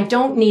brown. I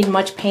don't need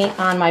much paint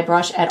on my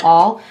brush at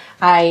all.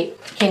 I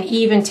can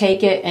even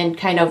take it and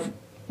kind of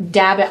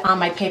dab it on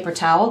my paper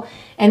towel.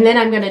 And then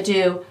I'm going to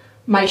do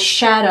my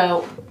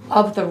shadow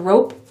of the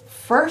rope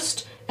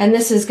first. And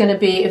this is going to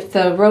be, if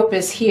the rope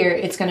is here,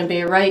 it's going to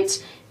be right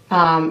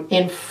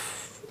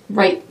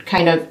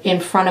kind of in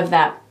front of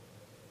that,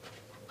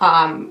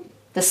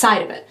 the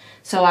side of it.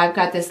 So I've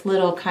got this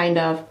little kind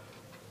of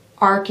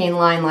arcing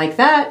line like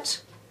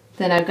that.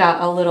 Then I've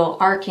got a little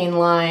arcing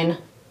line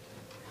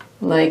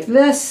like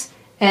this.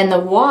 And the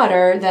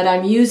water that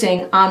I'm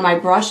using on my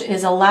brush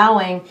is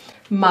allowing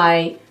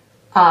my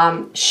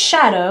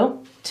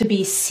shadow to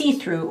be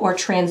see-through or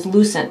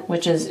translucent,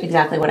 which is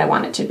exactly what I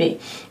want it to be.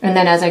 And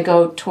then as I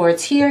go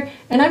towards here,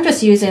 and I'm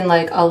just using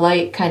like a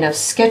light kind of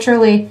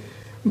sketcherly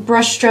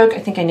brush stroke. I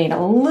think I need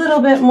a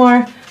little bit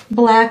more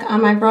black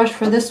on my brush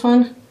for this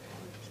one.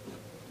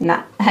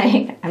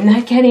 I'm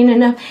not getting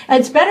enough.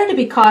 It's better to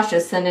be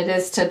cautious than it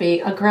is to be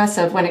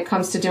aggressive when it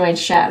comes to doing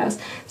shadows.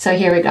 So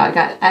here we go.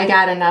 I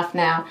got enough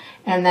now.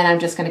 And then I'm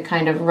just going to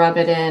kind of rub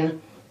it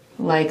in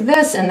like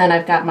this. And then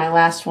I've got my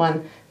last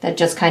one that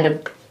just kind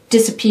of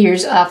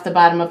disappears off the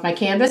bottom of my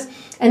canvas.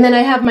 And then I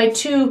have my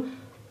two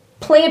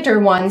planter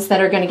ones that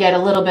are going to get a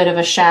little bit of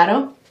a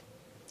shadow.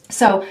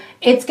 So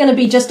it's going to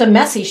be just a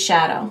messy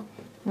shadow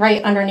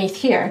right underneath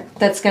here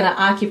that's going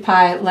to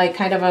occupy like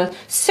kind of a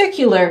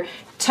circular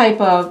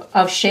type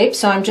of shape.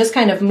 So I'm just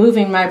kind of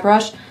moving my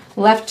brush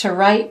left to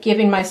right,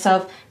 giving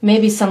myself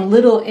maybe some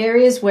little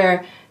areas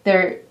where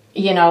there,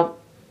 you know,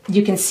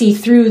 you can see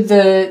through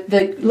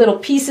the little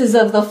pieces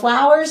of the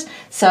flowers.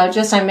 So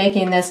just I'm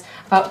making this,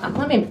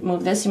 let me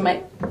move this, you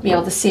might be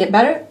able to see it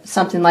better.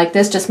 Something like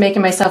this, just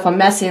making myself a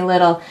messy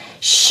little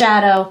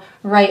shadow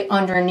right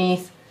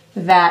underneath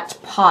that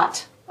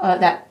pot,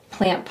 that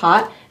plant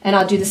pot. And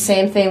I'll do the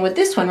same thing with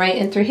this one right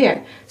in through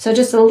here. So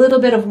just a little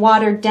bit of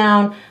watered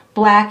down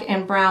black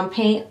and brown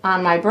paint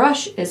on my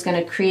brush is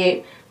going to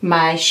create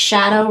my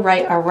shadow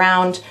right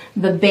around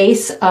the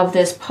base of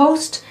this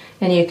post.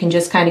 And you can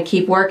just kind of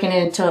keep working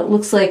it until it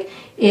looks like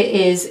it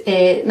is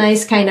a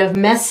nice kind of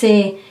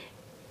messy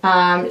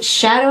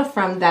shadow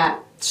from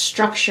that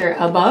structure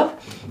above.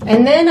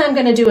 And then I'm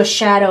going to do a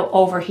shadow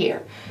over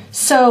here.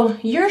 So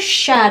your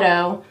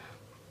shadow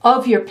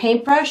of your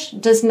paintbrush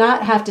does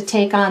not have to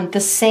take on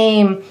the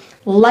same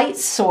light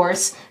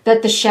source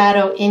that the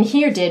shadow in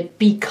here did,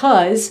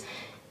 because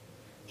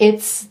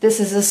this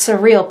is a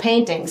surreal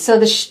painting. So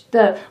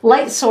the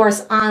light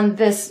source on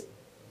this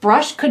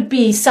brush could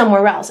be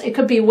somewhere else. It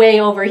could be way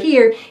over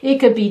here. It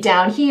could be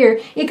down here.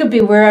 It could be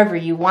wherever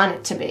you want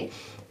it to be.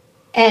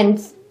 And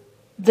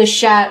the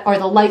shadow or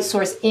the light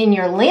source in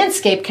your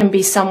landscape can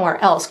be somewhere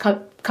else,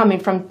 coming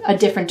from a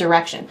different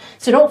direction.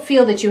 So don't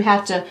feel that you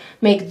have to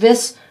make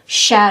this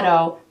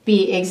shadow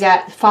be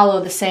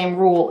follow the same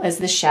rule as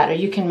this shadow.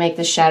 You can make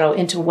the shadow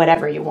into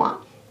whatever you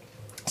want.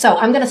 So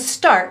I'm going to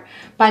start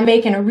by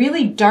making a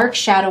really dark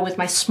shadow with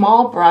my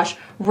small brush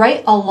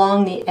right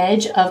along the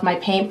edge of my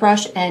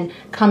paintbrush and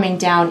coming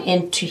down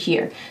into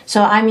here.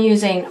 So I'm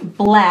using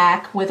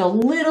black with a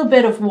little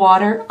bit of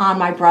water on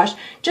my brush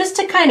just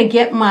to kind of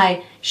get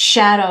my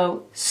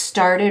shadow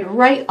started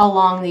right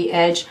along the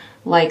edge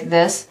like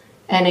this.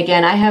 And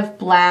again, I have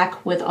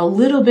black with a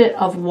little bit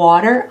of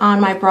water on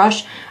my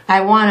brush.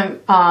 I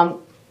want to,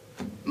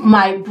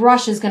 my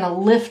brush is going to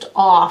lift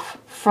off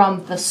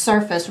from the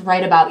surface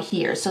right about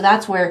here. So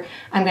that's where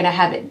I'm going to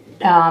have it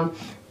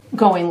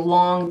going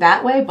long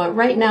that way. But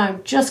right now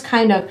I'm just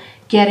kind of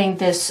getting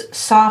this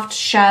soft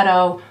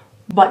shadow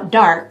but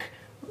dark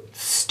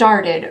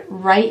started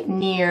right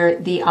near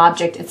the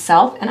object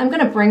itself. And I'm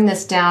going to bring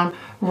this down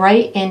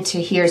right into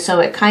here so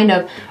it kind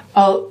of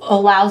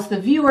allows the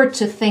viewer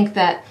to think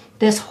that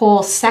this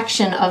whole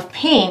section of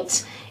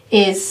paint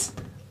is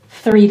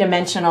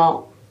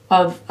three-dimensional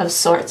of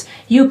sorts.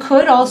 You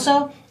could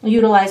also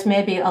utilize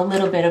maybe a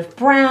little bit of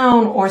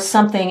brown or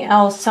something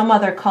else, some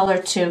other color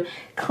to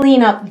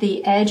clean up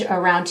the edge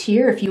around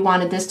here. If you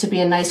wanted this to be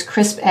a nice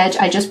crisp edge,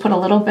 I just put a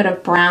little bit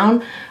of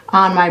brown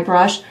on my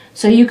brush.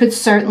 So you could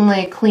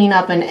certainly clean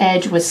up an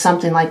edge with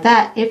something like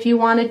that if you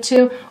wanted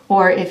to,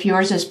 or if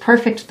yours is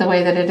perfect the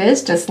way that it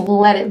is, just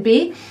let it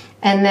be.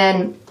 And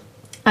then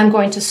I'm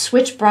going to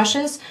switch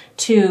brushes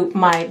to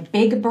my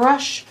big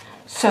brush.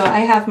 So I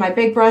have my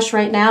big brush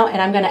right now,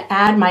 and I'm going to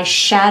add my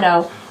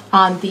shadow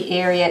on the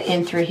area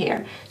in through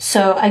here.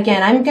 So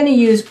again, I'm going to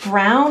use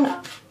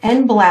brown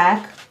and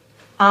black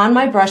on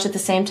my brush at the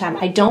same time.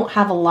 I don't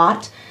have a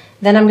lot.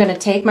 Then I'm going to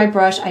take my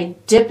brush, I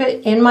dip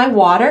it in my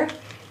water,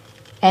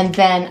 and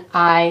then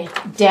I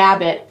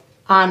dab it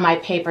on my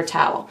paper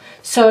towel.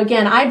 So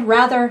again, I'd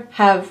rather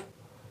have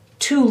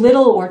too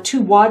little or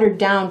too watered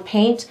down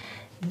paint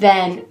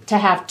than to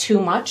have too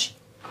much.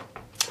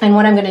 And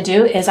what I'm going to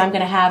do is I'm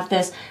going to have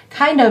this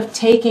kind of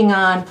taking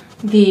on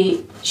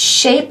the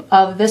shape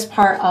of this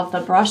part of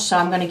the brush. So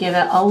I'm going to give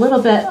it a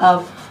little bit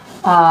of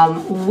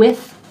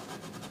width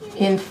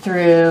in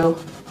through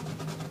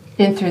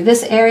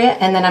this area,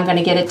 and then I'm going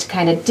to get it to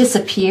kind of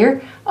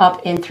disappear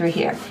up in through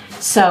here.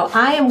 So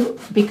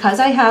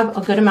because I have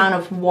a good amount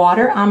of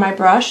water on my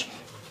brush,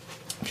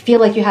 if you feel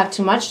like you have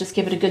too much, just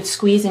give it a good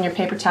squeeze in your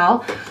paper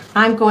towel.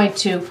 I'm going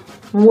to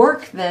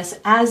work this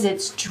as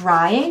it's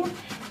drying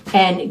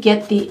and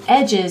get the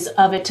edges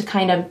of it to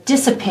kind of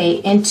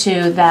dissipate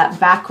into that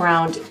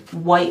background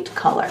white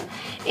color.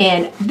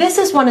 And this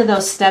is one of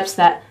those steps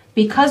that,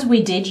 because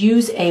we did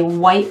use a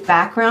white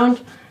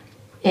background,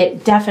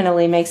 it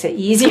definitely makes it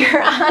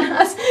easier on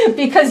us,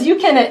 because you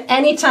can at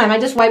any time, I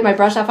just wipe my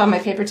brush off on my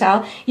paper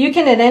towel, you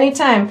can at any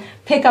time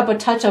pick up a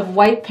touch of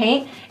white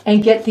paint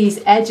and get these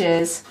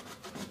edges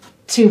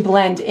to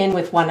blend in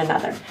with one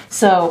another.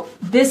 So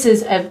this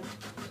is an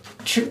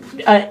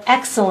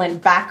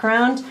excellent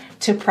background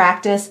to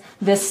practice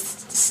this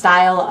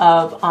style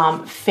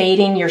of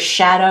fading your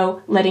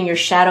shadow, letting your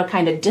shadow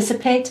kind of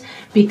dissipate,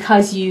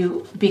 because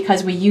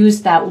we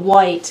use that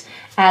white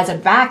as a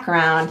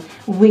background.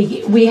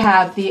 We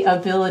have the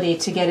ability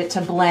to get it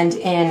to blend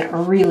in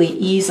really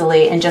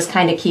easily and just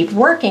kind of keep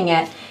working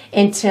it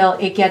until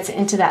it gets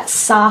into that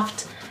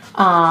soft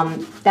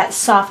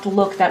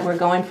look that we're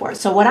going for.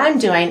 So what I'm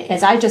doing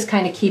is I just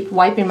kind of keep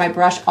wiping my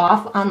brush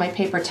off on my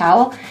paper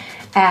towel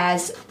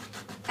as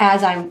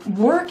I'm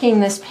working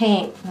this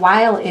paint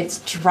while it's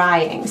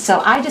drying. So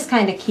I just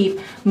kind of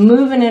keep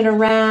moving it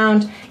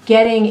around,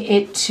 getting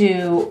it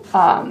to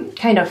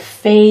kind of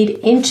fade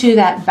into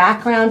that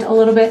background a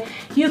little bit.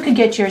 You could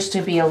get yours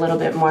to be a little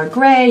bit more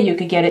gray, you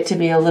could get it to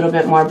be a little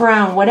bit more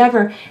brown,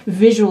 whatever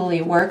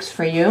visually works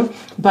for you.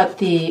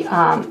 But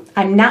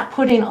I'm not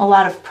putting a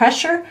lot of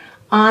pressure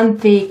on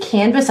the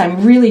canvas.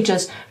 I'm really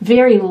just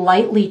very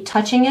lightly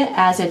touching it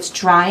as it's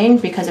drying,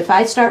 because if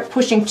I start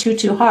pushing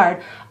too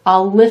hard,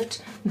 I'll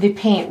lift the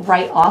paint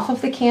right off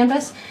of the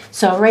canvas.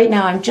 So right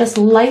now I'm just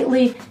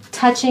lightly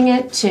touching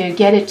it to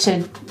get it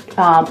to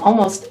I'm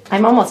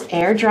almost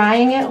air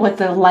drying it with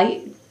the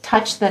light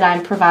touch that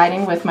I'm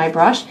providing with my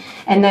brush.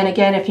 And then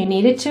again, if you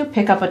needed to,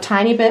 pick up a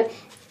tiny bit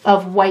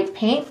of white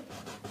paint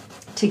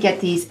to get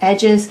these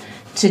edges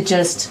to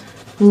just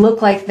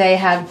look like they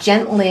have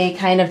gently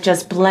kind of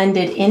just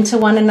blended into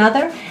one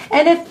another.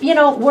 And if, you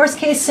know, worst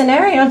case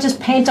scenario,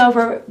 just paint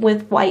over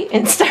with white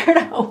and start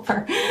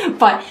over.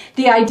 But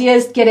the idea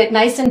is get it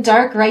nice and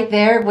dark right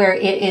there where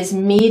it is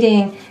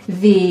meeting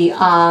the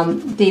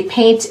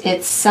paint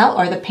itself,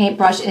 or the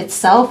paintbrush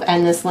itself,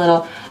 and this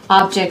little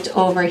object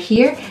over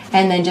here,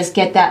 and then just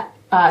get that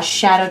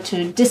shadow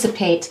to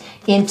dissipate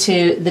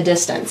into the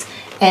distance.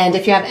 And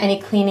if you have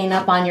any cleaning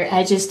up on your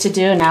edges to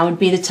do, now would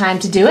be the time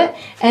to do it.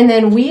 And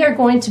then we are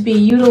going to be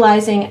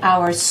utilizing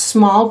our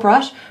small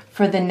brush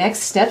for the next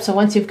step. So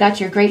once you've got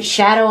your great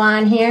shadow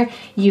on here,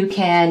 you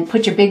can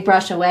put your big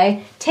brush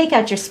away, take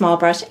out your small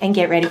brush, and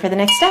get ready for the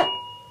next step.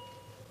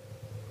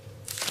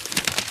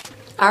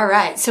 All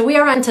right, so we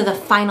are on to the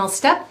final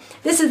step.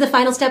 This is the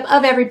final step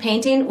of every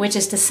painting, which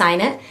is to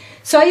sign it.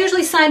 So I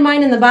usually sign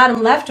mine in the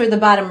bottom left or the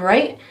bottom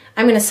right.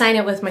 I'm going to sign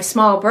it with my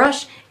small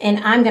brush, and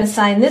I'm going to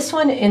sign this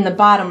one in the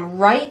bottom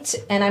right,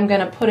 and I'm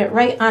going to put it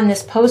right on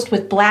this post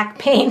with black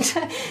paint.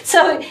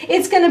 So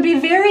it's going to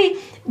be very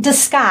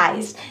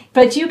disguised,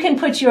 but you can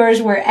put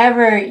yours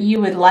wherever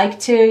you would like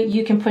to.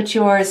 You can put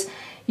yours,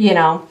 you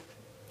know,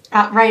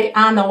 out right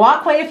on the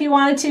walkway if you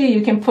wanted to.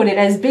 You can put it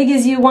as big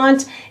as you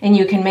want, and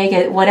you can make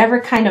it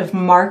whatever kind of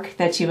mark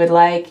that you would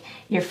like.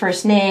 Your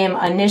first name,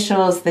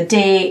 initials, the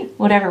date,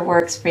 whatever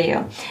works for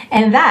you.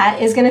 And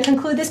that is going to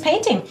conclude this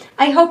painting.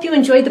 I hope you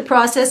enjoyed the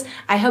process.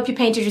 I hope you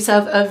painted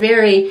yourself a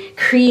very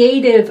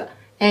creative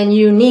and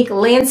unique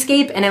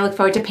landscape, and I look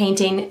forward to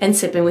painting and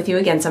sipping with you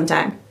again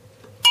sometime.